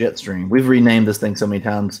 5 or Jetstream. We've renamed this thing so many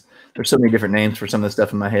times. There's so many different names for some of the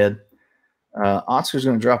stuff in my head. Oscar's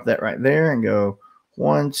going to drop that right there and go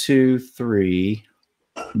 1, 2, 3.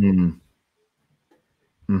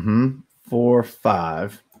 4,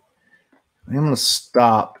 5. I'm going to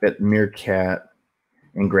stop at Meerkat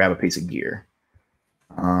and grab a piece of gear.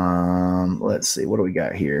 Let's see. What do we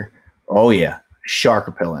got here? Oh, yeah. Shark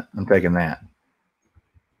repellent. I'm taking that.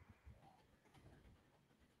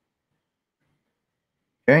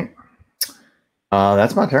 Okay.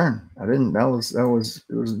 That's my turn. It was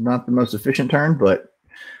not the most efficient turn, but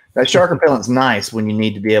that shark repellent's nice when you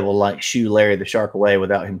need to be able to like shoo Larry the shark away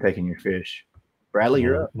without him taking your fish. Bradley,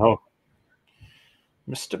 you're up. Oh,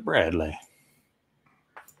 Mr. Bradley.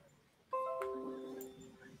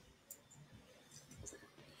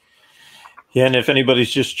 Yeah, and if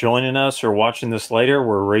anybody's just joining us or watching this later,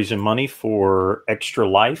 we're raising money for Extra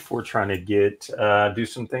Life. We're trying to get do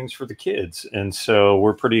some things for the kids, and so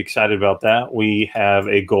we're pretty excited about that. We have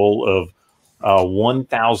a goal of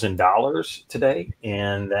 $1,000 today,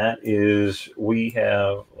 and that is, we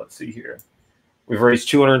have, let's see here, We've raised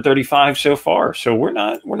 235 so far, so we're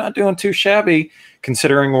not doing too shabby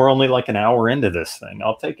considering we're only like an hour into this thing.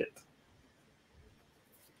 I'll take it.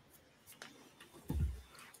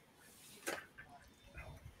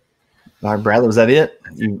 All right, Bradley, was that it?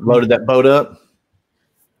 You loaded that boat up?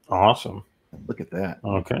 Awesome. Look at that.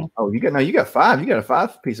 Okay. Oh, you got 5. You got a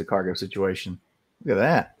 5-piece of cargo situation. Look at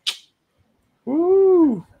that.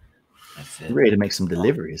 Woo. That's it. You're ready to make some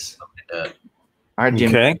deliveries. All right, Jim.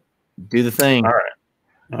 Okay. Do the thing. All right.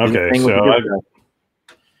 Okay.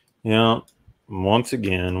 So, once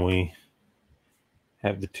again, we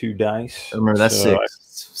have the 2 dice. Remember, that's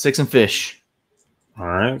 6. 6 and fish. All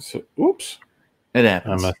right. So, oops. It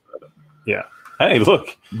happens. Yeah. Hey,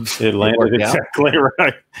 look. It landed exactly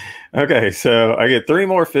right. Okay. So I get 3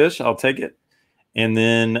 more fish. I'll take it. And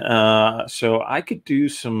then, so I could do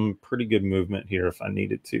some pretty good movement here if I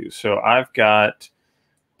needed to. So I've got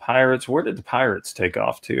pirates. Where did the pirates take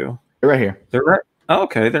off to? They're right here. They're right. Oh,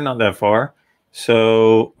 okay. They're not that far.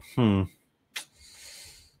 So,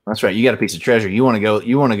 That's right. You got a piece of treasure. You want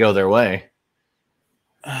to go their way.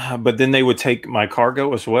 But then they would take my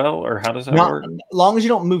cargo as well, or how does that work? As long as you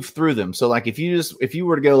don't move through them. So like if you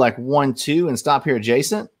were to go like 1, 2 and stop here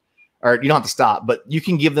adjacent, or you don't have to stop, but you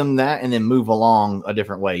can give them that and then move along a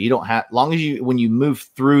different way. You don't have, long as when you move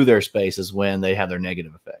through their space is when they have their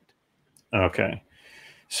negative effect. Okay.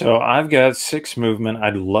 So I've got 6 movement.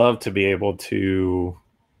 I'd love to be able to,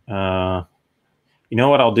 you know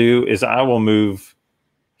what I'll do is I will move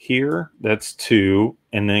here. That's 2.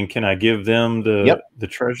 And then can I give them the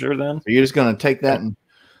treasure then? So you're just going to take that and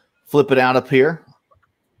flip it out up here.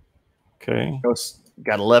 Okay.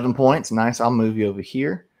 Got 11 points. Nice. I'll move you over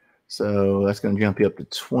here. So that's going to jump you up to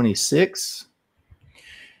 26.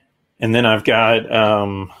 And then I've got,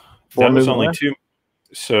 4 that was only left. 2.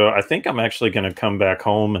 So I think I'm actually going to come back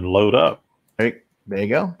home and load up. There you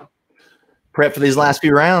go. Prep for these last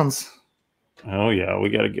few rounds. Oh yeah. We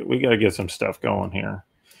got to get some stuff going here.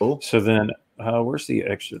 Cool. So then, where's the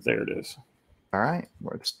extra? There it is. All right.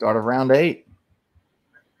 We're at the start of round 8.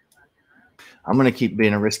 I'm going to keep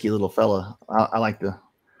being a risky little fella. I like the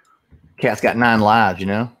cat's got 9 lives, you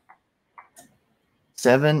know?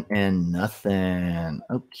 7 and nothing.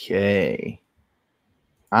 Okay.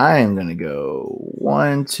 I am going to go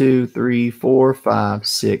 1, 2, 3, 4, 5,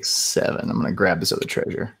 6, 7. I'm going to grab this other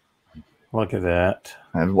treasure. Look at that.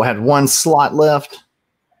 I had 1 slot left.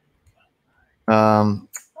 I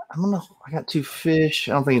got 2 fish.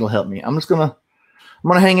 I don't think it'll help me. I'm gonna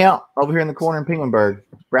hang out over here in the corner in Penguinburg.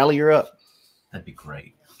 Bradley, you're up. That'd be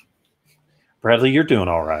great. Bradley, you're doing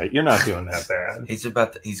all right. You're not doing that bad. He's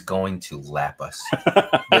going to lap us.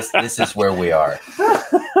 This is where we are.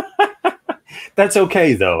 That's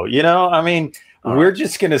okay though. You know, I mean, we're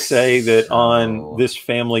just gonna say that on this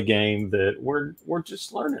family game that we're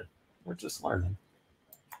just learning. We're just learning.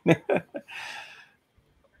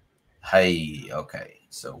 Hey, okay.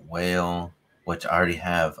 So whale, which I already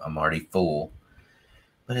have, I'm already full,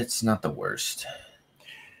 but it's not the worst.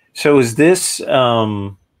 So is this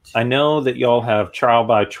I know that y'all have trial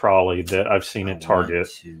by trolley that I've seen at Target.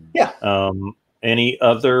 Yeah. Any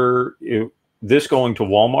other this going to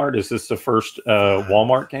Walmart? Is this the first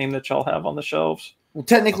Walmart game that y'all have on the shelves? Well,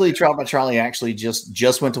 technically, Trial by Trolley actually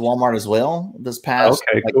just went to Walmart as well this past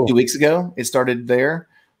cool. 2 weeks ago. It started there,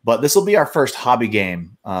 but this will be our first hobby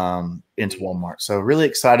game into Walmart. So really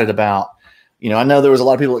excited about, I know there was a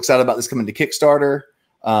lot of people excited about this coming to Kickstarter.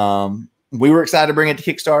 We were excited to bring it to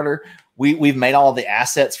Kickstarter. We've made all the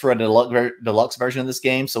assets for a deluxe version of this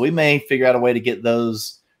game, so we may figure out a way to get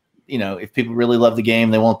those. If people really love the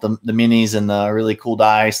game, they want the minis and the really cool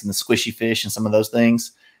dice and the squishy fish and some of those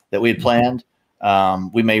things that we had planned.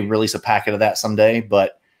 We may release a packet of that someday,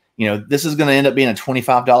 but this is going to end up being a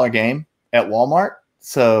 $25 game at Walmart.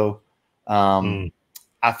 So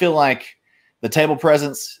I feel like the table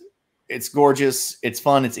presence, it's gorgeous. It's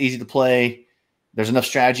fun. It's easy to play. There's enough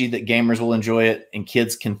strategy that gamers will enjoy it and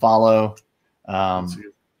kids can follow. I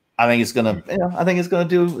think it's going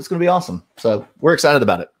to be awesome. So we're excited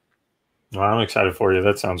about it. Well, I'm excited for you.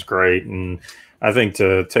 That sounds great. And I think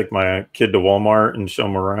to take my kid to Walmart and show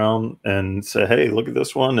him around and say, hey, look at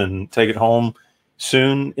this one and take it home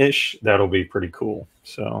soon-ish, that'll be pretty cool.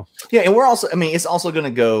 So yeah, and we're also, it's also going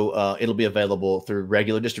to go, it'll be available through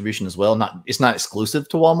regular distribution as well. It's not exclusive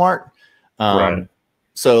to Walmart. Right.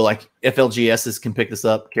 So like FLGSs can pick this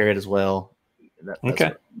up, carry it as well.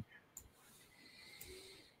 Okay.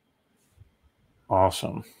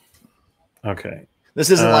 Awesome. Okay. This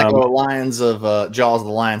isn't like a Lions of Jaws of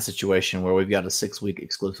the Lion situation where we've got a 6-week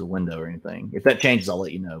exclusive window or anything. If that changes, I'll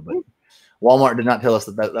let you know. But Walmart did not tell us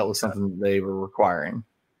that was something they were requiring.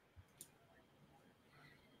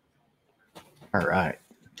 All right.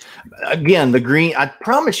 Again, the green. I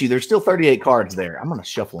promise you, there's still 38 cards there. I'm gonna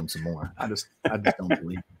shuffle them some more. I just don't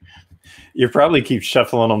believe. You probably keep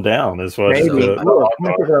shuffling them down. Is what? Maybe. Look, I'm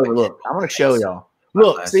gonna take it over. Look, I'm gonna show y'all.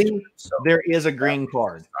 Look, see, there is a green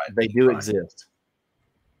card. They do exist.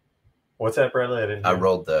 What's that, Bradley? I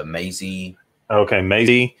rolled the Maisie. Okay,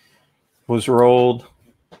 Maisie was rolled.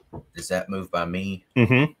 Does that move by me?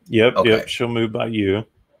 Mm-hmm. Yep. Okay. Yep. She'll move by you.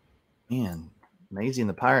 Man, Maisie and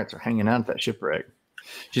the pirates are hanging out at that shipwreck.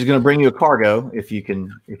 She's going to bring you a cargo if you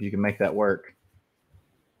can make that work.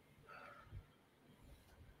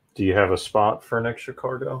 Do you have a spot for an extra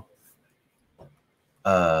cargo?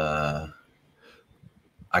 I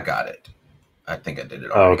got it. I think I did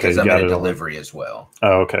it already because I'm in a delivery as well.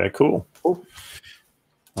 Oh, okay, cool. All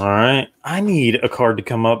right. I need a card to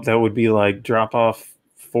come up that would be like drop off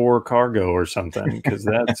 4 cargo or something, because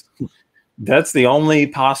that's the only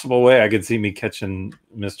possible way I could see me catching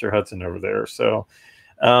Mr. Hudson over there. So,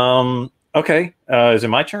 okay. Is it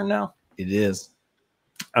my turn now? It is.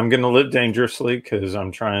 I'm going to live dangerously because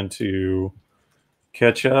I'm trying to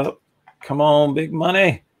catch up. Come on, big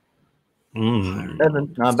money.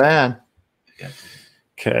 Not bad.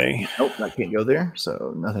 Okay. Nope, I can't go there,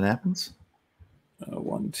 so nothing happens.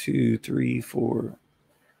 1, 2, 3, 4.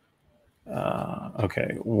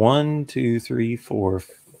 Okay. 1, 2, 3, 4,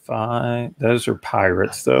 5. Those are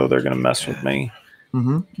pirates, though. They're going to mess with me.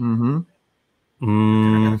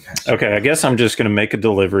 Okay, I guess I'm just going to make a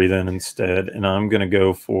delivery then instead, and I'm going to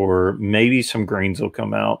go for maybe some greens will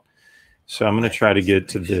come out. So I'm going to try to get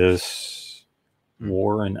to this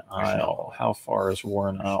Warren Isle. How far is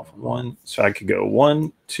Warren Isle? So I could go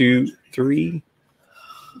 1, 2, 3,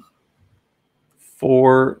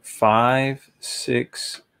 4, 5,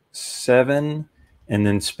 6, 7, and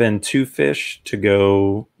then spend 2 fish to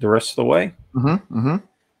go the rest of the way.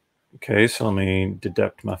 Okay, so let me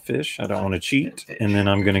deduct my fish. I don't want to cheat. And then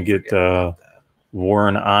I'm going to get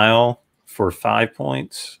Warren Isle for 5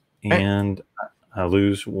 points, and I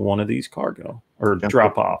lose one of these cargo or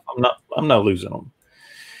drop off. I'm not losing them.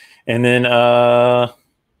 And then I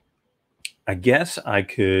guess I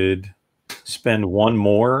could spend 1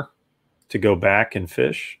 more to go back and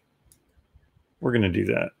fish. We're going to do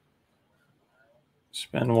that.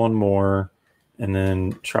 Spend 1 more and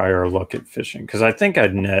then try our luck at fishing, because I think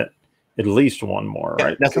I'd net at least 1 more,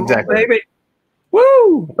 right? That's exactly, baby.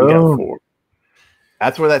 Woo! We got 4.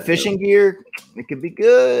 That's where that fishing gear, it could be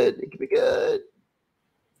good. It could be good.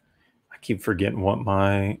 I keep forgetting what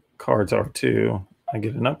my cards are too. I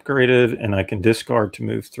get an upgraded, and I can discard to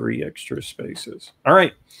move 3 extra spaces. All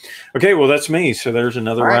right. Okay, well, that's me. So there's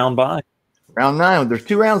another round by. Round 9. There's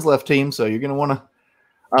 2 rounds left, team, so you're going to want to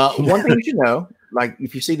one thing you should know, like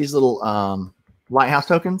if you see these little lighthouse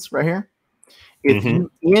tokens right here, if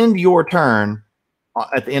you end your turn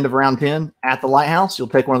at the end of round 10 at the lighthouse, you'll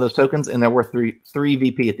take one of those tokens, and they're worth 3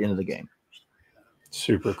 VP at the end of the game.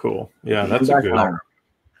 Super cool. Yeah, that's a good one.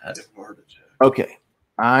 Okay.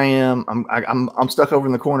 I'm stuck over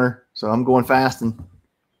in the corner, so I'm going fast and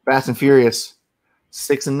furious.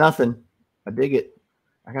 6-0. I dig it.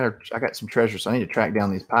 I got some treasure, so I need to track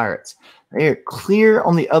down these pirates. They are clear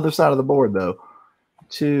on the other side of the board, though.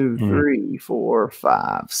 2, 3, 4,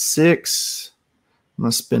 5, 6. I'm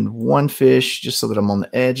gonna spend 1 fish just so that I'm on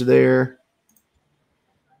the edge there.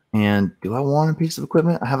 And do I want a piece of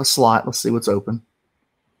equipment? I have a slot. Let's see what's open.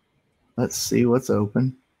 I'm gonna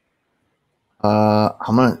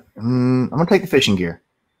take the fishing gear,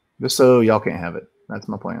 just so y'all can't have it. That's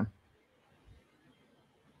my plan.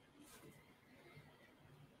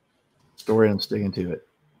 Story, I'm sticking to it.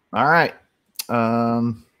 All right.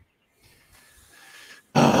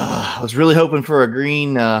 I was really hoping for a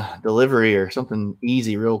green delivery or something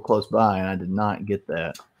easy, real close by, and I did not get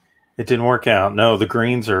that. It didn't work out. No, the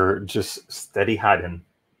greens are just steady hiding.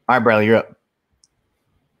 All right, Bradley, you're up.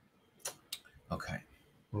 Okay.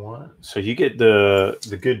 What? So you get the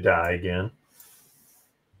good die again.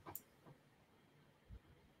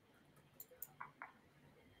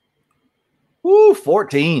 Woo,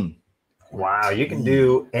 14. Wow, you can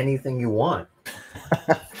do anything you want.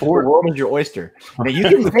 The world is your oyster. Now you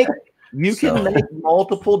can make make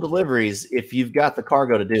multiple deliveries if you've got the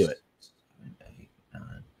cargo to do it. 8,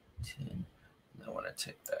 9, 10. I want to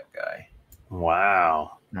take that guy.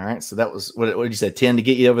 Wow. All right, so that was what did you say? 10 to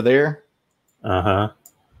get you over there. And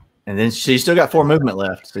then you still got 4 movement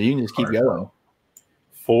left, so you can just keep going.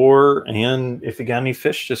 4, and if you got any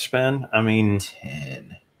fish to spend, I mean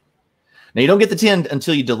 10. Now you don't get the 10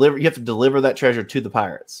 until you deliver. You have to deliver that treasure to the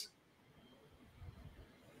pirates.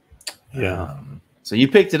 Yeah. So you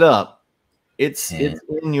picked it up. It's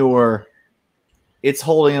in your. It's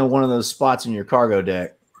holding on one of those spots in your cargo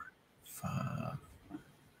deck. 5.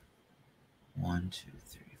 1, 2,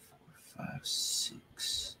 3, 4, 5,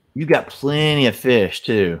 6. You got plenty of fish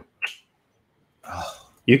too. Oh,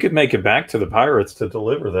 You could make it back to the pirates to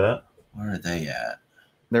deliver that. where are they at?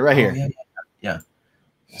 They're right here. Yeah.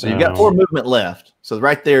 So you've got 4 movement left. So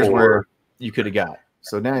right there's where you could have got.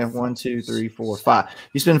 So now you have 1, 2, 3, 4, 5.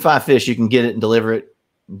 You spend 5 fish, you can get it and deliver it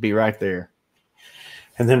and be right there.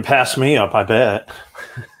 And then pass me up, I bet.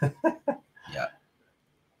 Yeah.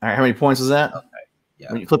 All right, how many points is that? Okay.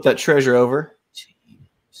 Yeah. When you flip that treasure over.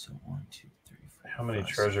 So 1, 2, 3, 4. How many 5,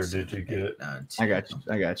 treasure 6, did you 7, get? 8, 9, 10, I got you.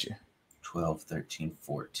 I got you. 12, 13,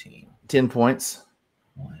 14. 10 points.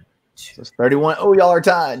 1, 2. So it's 31. Oh, y'all are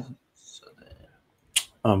tied. So then,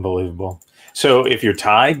 Unbelievable. So if you're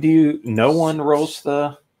tied, no one rolls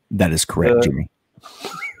the... That is correct, Jimmy.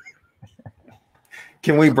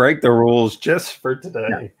 Can we break the rules just for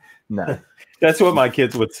today? No. That's what my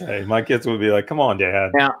kids would say. My kids would be like, come on,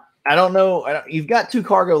 Dad. Now, I don't know. You've got 2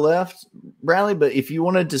 cargo left, Bradley, but if you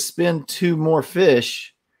wanted to spend 2 more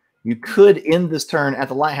fish, you could end this turn at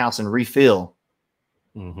the lighthouse and refill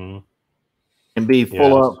and be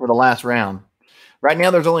full up for the last round. Right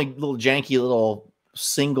now, there's only little janky little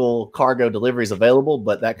single cargo deliveries available,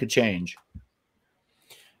 but that could change.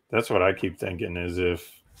 That's what I keep thinking is if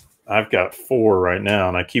I've got 4 right now,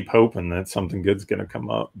 and I keep hoping that something good's going to come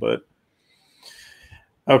up. But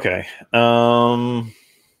okay,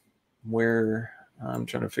 where I'm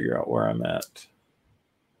trying to figure out where I'm at.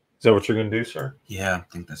 Is that what you're going to do, sir? yeah, I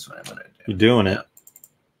think that's what I'm going to do. You're doing it.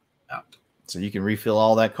 Yeah. So you can refill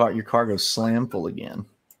all that your cargo's slam full again.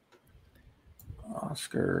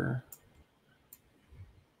 Oscar.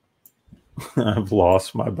 I've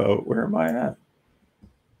lost my boat. Where am I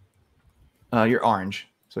at? You're orange,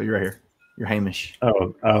 so you're right here. You're Hamish.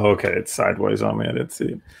 Oh, okay. It's sideways on me. I didn't see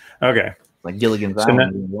it. Okay. Like Gilligan's So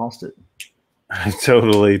Island. You lost it. I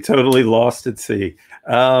totally lost at sea.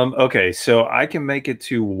 Okay, so I can make it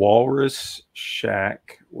to Walrus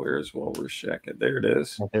Shack. Where's Walrus Shack? There it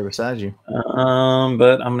is. Right there beside you.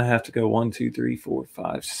 But I'm gonna have to go 1, 2, 3, 4,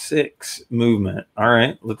 5, 6 movement. All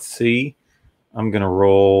right, let's see. I'm gonna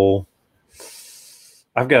roll.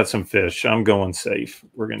 I've got some fish. I'm going safe.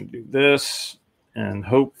 We're gonna do this and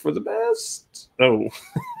hope for the best. Oh,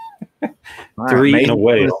 All 3 right, and a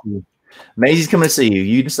whale. Maisie's coming to see you.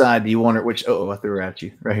 You decide. Do you want her? Which? Oh, I threw her at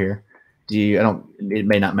you right here. Do you? I don't. It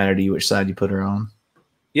may not matter to you which side you put her on.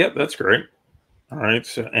 Yep, that's great. All right,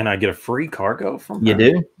 so and I get a free cargo from You her.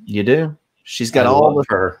 do. You do. She's got I all love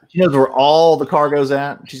the. her. She knows where all the cargo's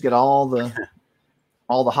at. She's got all the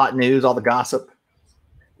hot news, all the gossip.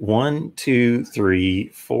 1, 2, 3,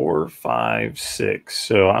 4, 5, 6.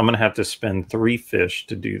 So I'm gonna have to spend 3 fish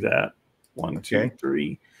to do that. 1, 2,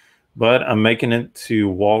 3. But I'm making it to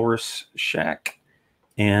Walrus Shack,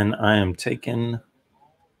 and I am taking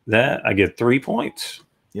that. I get 3 points.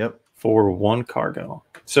 Yep. For 1 cargo.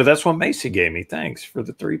 So that's what Macy gave me. Thanks for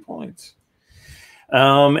the 3 points.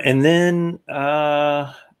 And then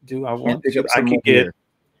do I want to? I could get.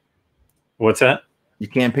 What's that? You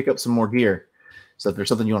can pick up some more gear. So if there's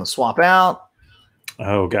something you want to swap out.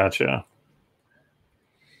 Oh, gotcha.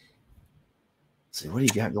 Let's see, what do you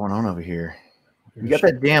got going on over here? You got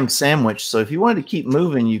that jam sandwich. So if you wanted to keep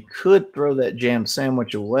moving, you could throw that jam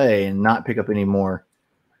sandwich away and not pick up any more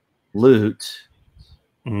loot.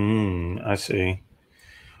 I see.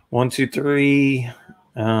 1, 2, 3.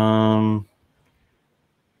 Trying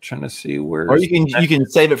to see where. Or you can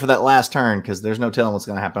save it for that last turn because there's no telling what's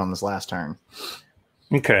going to happen on this last turn.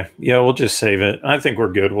 Okay. Yeah, we'll just save it. I think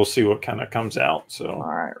we're good. We'll see what kind of comes out. So.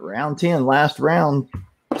 All right, round 10, last round.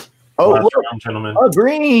 Oh, last look, round, gentlemen. a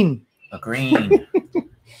green. A green.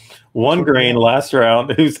 1 green, last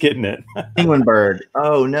round. Who's getting it? Penguin bird.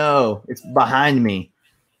 Oh no, it's behind me.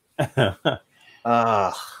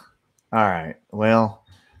 All right. Well,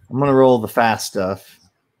 I'm gonna roll the fast stuff.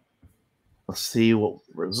 Let's see what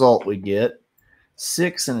result we get.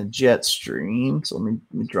 6 and a jet stream. So let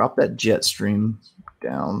me drop that jet stream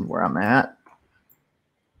down where I'm at.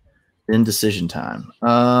 Then decision time.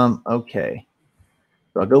 Okay.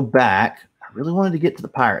 So I'll go back. I really wanted to get to the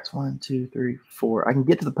pirates. 1, 2, 3, 4. I can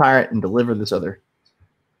get to the pirate and deliver this other.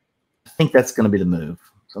 I think that's going to be the move.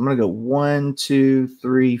 So I'm going to go 1, 2,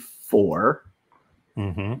 3, 4.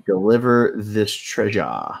 Deliver this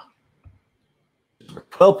treasure.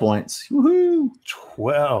 12 points. Woohoo!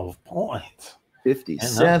 12 points.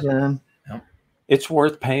 57. It's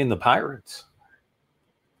worth paying the pirates.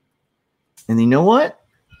 And you know what?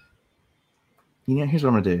 Here's what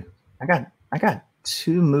I'm gonna do. I got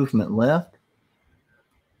 2 movement left.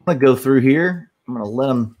 I'm gonna go through here. I'm gonna let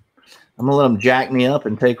them jack me up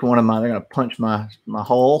and take one of my. They're gonna punch my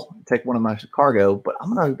hole, take one of my cargo. But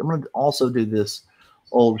I'm gonna also do this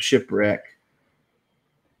old shipwreck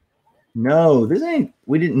No, this ain't.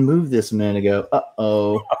 We didn't move this a minute ago.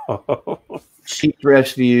 Uh-oh. Sheep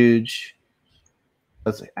refuge.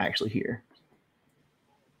 That's actually here.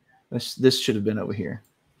 This should have been over here.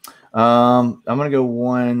 I'm gonna go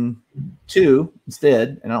 1, 2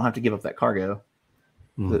 instead, and I don't have to give up that cargo.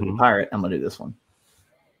 The pirate. I'm gonna do this one.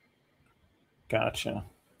 Gotcha.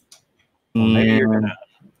 Well, maybe you're gonna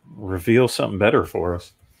reveal something better for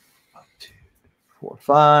us. 1, 2, 4,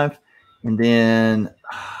 5, and then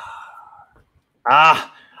I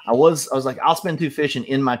was like, I'll spend 2 fish and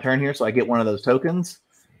end my turn here, so I get one of those tokens.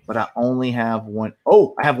 But I only have one.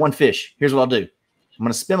 Oh, I have 1 fish. Here's what I'll do. I'm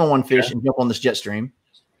gonna spin my 1 fish and jump on this jet stream.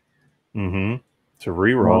 To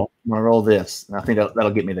reroll. I'm gonna roll this, and I think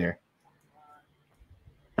that'll get me there.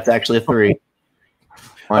 That's actually a 3.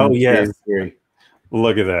 Oh yeah, 3.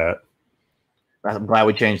 Look at that. I'm glad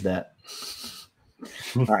we changed that.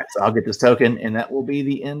 All right, so I'll get this token, and that will be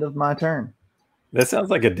the end of my turn. That sounds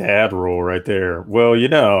like a dad roll right there. Well, you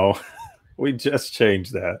know, we just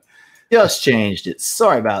changed that. Just changed it.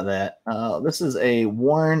 Sorry about that. This is a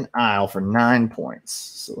worn isle for 9 points.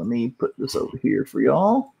 So let me put this over here for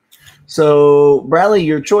y'all. So, Bradley,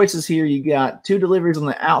 your choices here. You got 2 deliveries on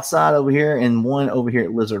the outside over here and 1 over here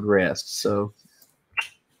at Lizard Rest. So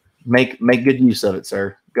make good use of it,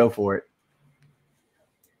 sir. Go for it.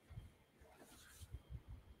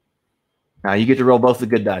 Now you get to roll both the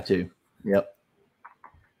good die too. Yep.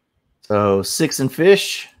 So 6 and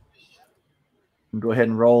fish. Go ahead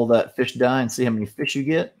and roll that fish die and see how many fish you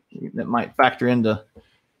get. That might factor into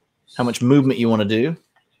how much movement you want to do.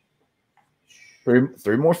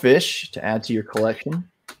 3 more fish to add to your collection.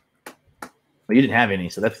 Well, you didn't have any,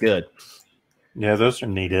 so that's good. Yeah, those are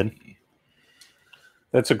needed.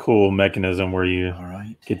 That's a cool mechanism where you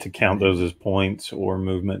get to count those as points or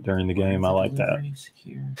movement during the game. I like that.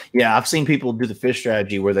 Yeah, I've seen people do the fish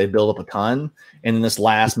strategy where they build up a ton, and in this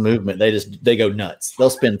last movement, they go nuts. They'll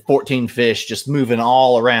spend 14 fish just moving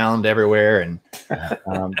all around everywhere. And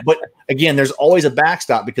but again, there's always a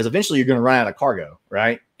backstop because eventually you're going to run out of cargo,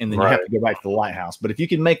 right? And then you have to go back to the lighthouse. But if you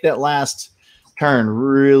can make that last turn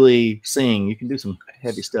really sing, you can do some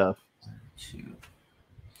heavy stuff.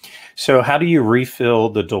 So how do you refill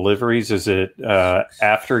the deliveries? Is it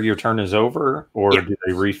after your turn is over, or do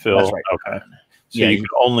they refill? That's right. Okay. So you can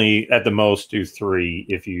only, at the most, do 3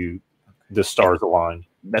 if the stars align.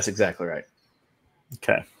 That's exactly right.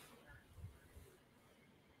 Okay.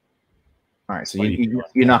 All right. So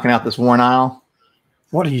you're knocking out this worn isle?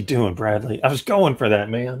 What are you doing, Bradley? I was going for that,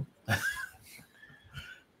 man.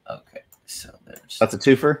 Okay. So that's a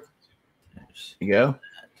 2-fer. There you go.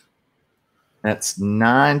 That's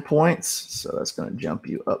 9 points, so that's going to jump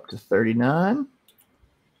you up to 39.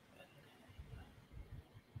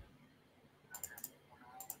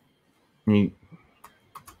 I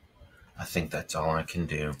think that's all I can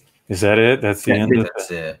do. Is that it? That's the end of it?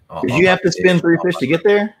 That's it. Did you have to spin 3 fish to get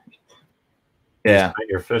there? Yeah.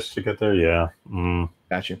 Your fish to get there? Yeah.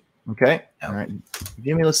 Gotcha. Okay. All right.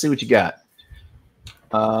 Jimmy, let's see what you got.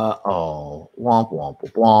 Womp,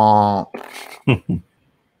 womp, womp.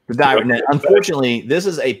 The diver. Now, unfortunately, this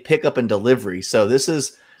is a pickup and delivery. So this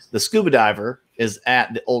is the scuba diver is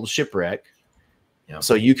at the old shipwreck. Yep.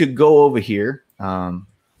 So you could go over here. I'll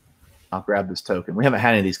grab this token. We haven't had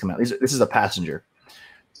any of these come out. This is a passenger.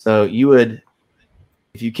 So you would,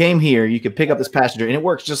 if you came here, you could pick up this passenger, and it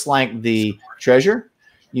works just like the treasure.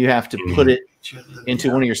 You have to put it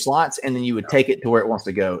into one of your slots, and then you would take it to where it wants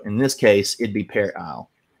to go. In this case, it'd be Parrot Isle,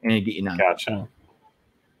 and it'd get you 9. Gotcha.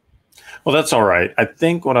 Well, that's all right. I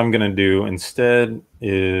think what I'm going to do instead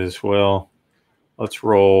is, let's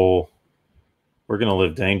roll. We're going to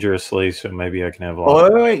live dangerously, so maybe I can have a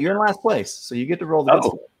lot. Wait, you're in last place, so you get to roll the good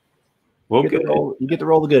stuff. Well, you get to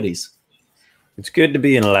roll the goodies. It's good to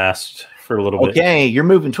be in last for a little bit. Okay, you're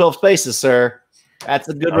moving 12 spaces, sir. That's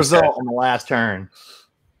a good result on the last turn.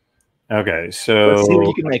 Okay, so let's see what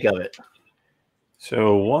you can make of it.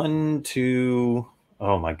 So 1, 2.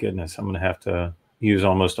 Oh my goodness, I'm going to have to use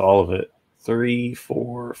almost all of it. 3,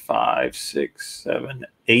 4, 5, 6, 7,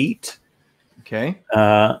 8. Okay.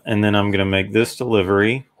 And then I'm going to make this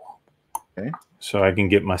delivery. Okay. So I can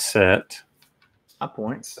get my set. 5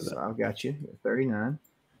 points. So I've got you. 39.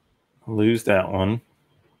 Lose that one.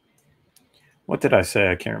 What did I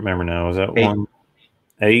say? I can't remember now. Was that 8. 1?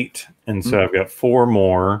 8. And so I've got 4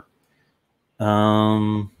 more.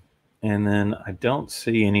 And then I don't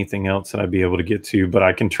see anything else that I'd be able to get to, but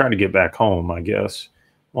I can try to get back home, I guess.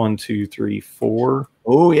 1, 2, 3, 4.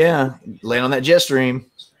 Oh, yeah. Land on that jet stream.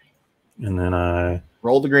 And then I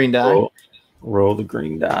roll the green die. Roll the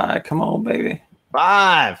green die. Come on, baby.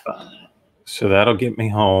 5. So that'll get me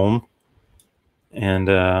home. And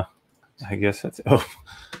I guess that's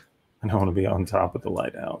I don't want to be on top of the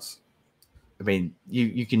lighthouse. I mean,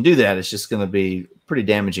 you can do that. It's just going to be pretty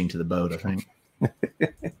damaging to the boat, I think.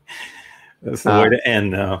 That's the way to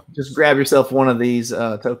end, though. Just grab yourself one of these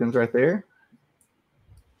tokens right there.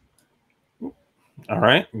 All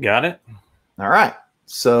right, got it. All right.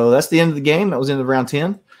 So that's the end of the game. That was the end of round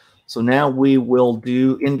 10. So now we will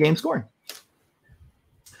do in-game scoring.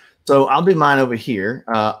 So I'll do mine over here.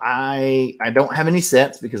 I don't have any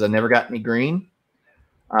sets because I never got any green.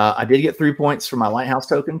 I did get 3 points for my lighthouse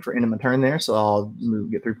token for ending my turn there, so I'll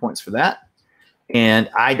get 3 points for that. And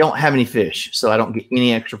I don't have any fish, so I don't get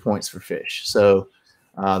any extra points for fish. So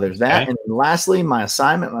there's that. Okay. And then lastly, my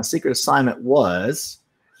assignment, my secret assignment was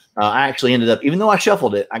I actually ended up, even though I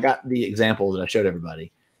shuffled it, I got the example that I showed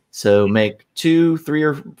everybody. So make 2, 3,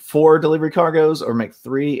 or 4 delivery cargoes, or make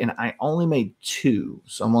 3, and I only made 2,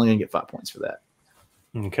 so I'm only going to get 5 points for that.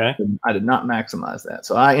 Okay. I did not maximize that,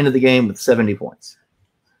 so I ended the game with 70 points.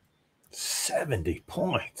 70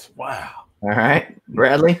 points. Wow. All right,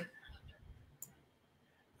 Bradley.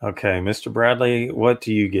 Okay, Mr. Bradley, what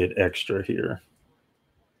do you get extra here?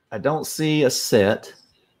 I don't see a set.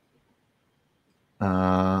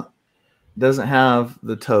 Doesn't have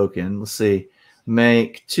the token. Let's see.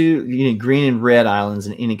 Make 2. You need green and red islands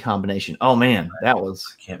in any combination. Oh man,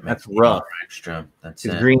 that's rough. Extra. That's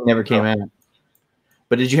it. Green never came out.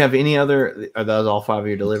 But did you have any other? Are those all 5 of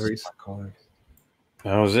your deliveries?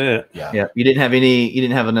 That was it. Yeah. Yeah. You didn't have any. You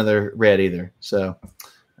didn't have another red either. So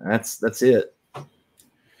that's it.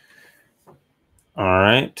 All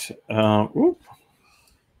right. Whoop.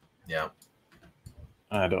 Yeah.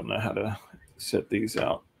 I don't know how to set these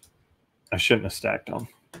out. I shouldn't have stacked them.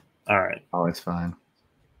 All right. Oh, it's fine.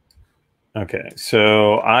 Okay.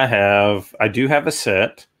 So I do have a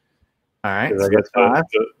set. All right. So I got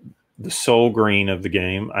the soul green of the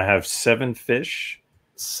game. I have 7 fish.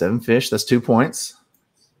 7 fish. That's 2 points.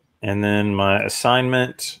 And then my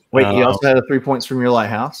assignment. Wait, you also had 3 points from your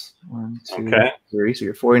lighthouse. 1, 2, 3. So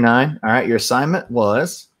you're 49. All right. Your assignment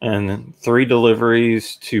was? And then 3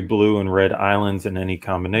 deliveries to blue and red islands in any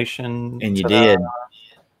combination. And you did.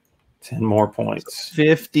 10 more points.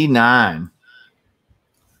 59.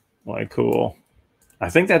 Like, cool. I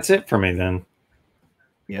think that's it for me then.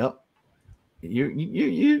 Yep.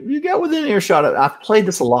 You got within earshot. I've played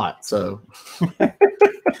this a lot, so.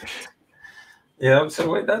 Yeah, so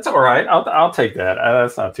wait, that's all right. I'll take that.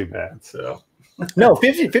 That's not too bad. So. No,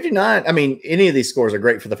 59. I mean, any of these scores are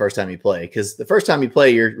great for the first time you play, because the first time you play,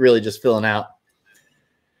 you're really just filling out.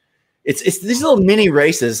 It's these little mini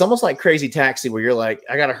races. It's almost like Crazy Taxi, where you're like,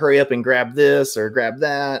 I got to hurry up and grab this or grab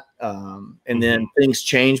that. And then things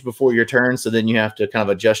change before your turn. So then you have to kind of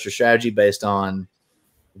adjust your strategy based on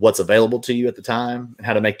what's available to you at the time and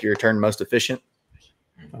how to make your turn most efficient.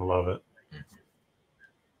 I love it.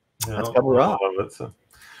 That's Pebble Rock. I love it. So.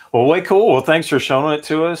 Well, way cool. Well, thanks for showing it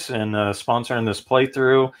to us and sponsoring this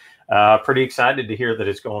playthrough. Pretty excited to hear that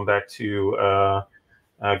it's going back to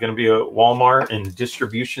going to be a Walmart and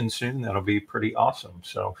distribution soon. That'll be pretty awesome.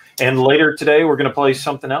 So, and later today, we're going to play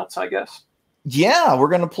something else, I guess. Yeah, we're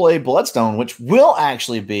going to play Bloodstone, which will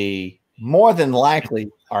actually be more than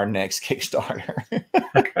likely our next Kickstarter.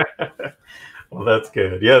 Well, that's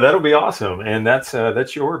good. Yeah, that'll be awesome. And that's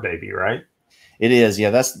your baby, right? It is.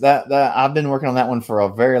 Yeah, that's I've been working on that one for a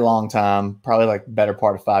very long time, probably like better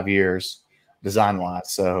part of 5 years design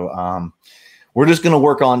wise. So, we're just going to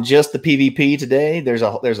work on just the PvP today. There's a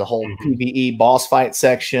whole PvE boss fight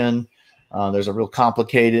section. There's a real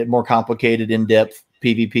more complicated, in-depth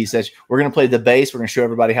PvP section. We're going to play the base. We're going to show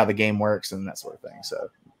everybody how the game works and that sort of thing. So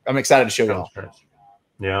I'm excited to show you all.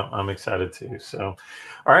 Yeah, I'm excited too. So,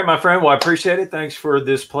 all right, my friend. Well, I appreciate it. Thanks for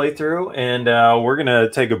this playthrough. And we're going to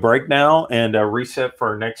take a break now and reset for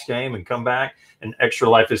our next game and come back. And Extra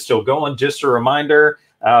Life is still going. Just a reminder,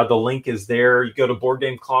 the link is there. You go to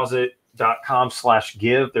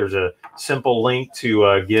BoardGameCloset.com/give. There's a simple link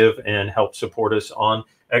to give and help support us on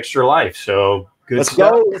Extra Life. So good. Let's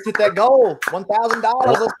go. Let's hit that goal.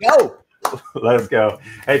 $1,000. Let's go. Let's go.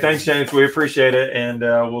 Hey, thanks, James. We appreciate it. And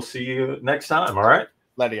we'll see you next time. All right.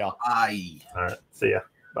 Later, y'all. Bye. All right. See ya.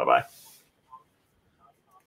 Bye-bye.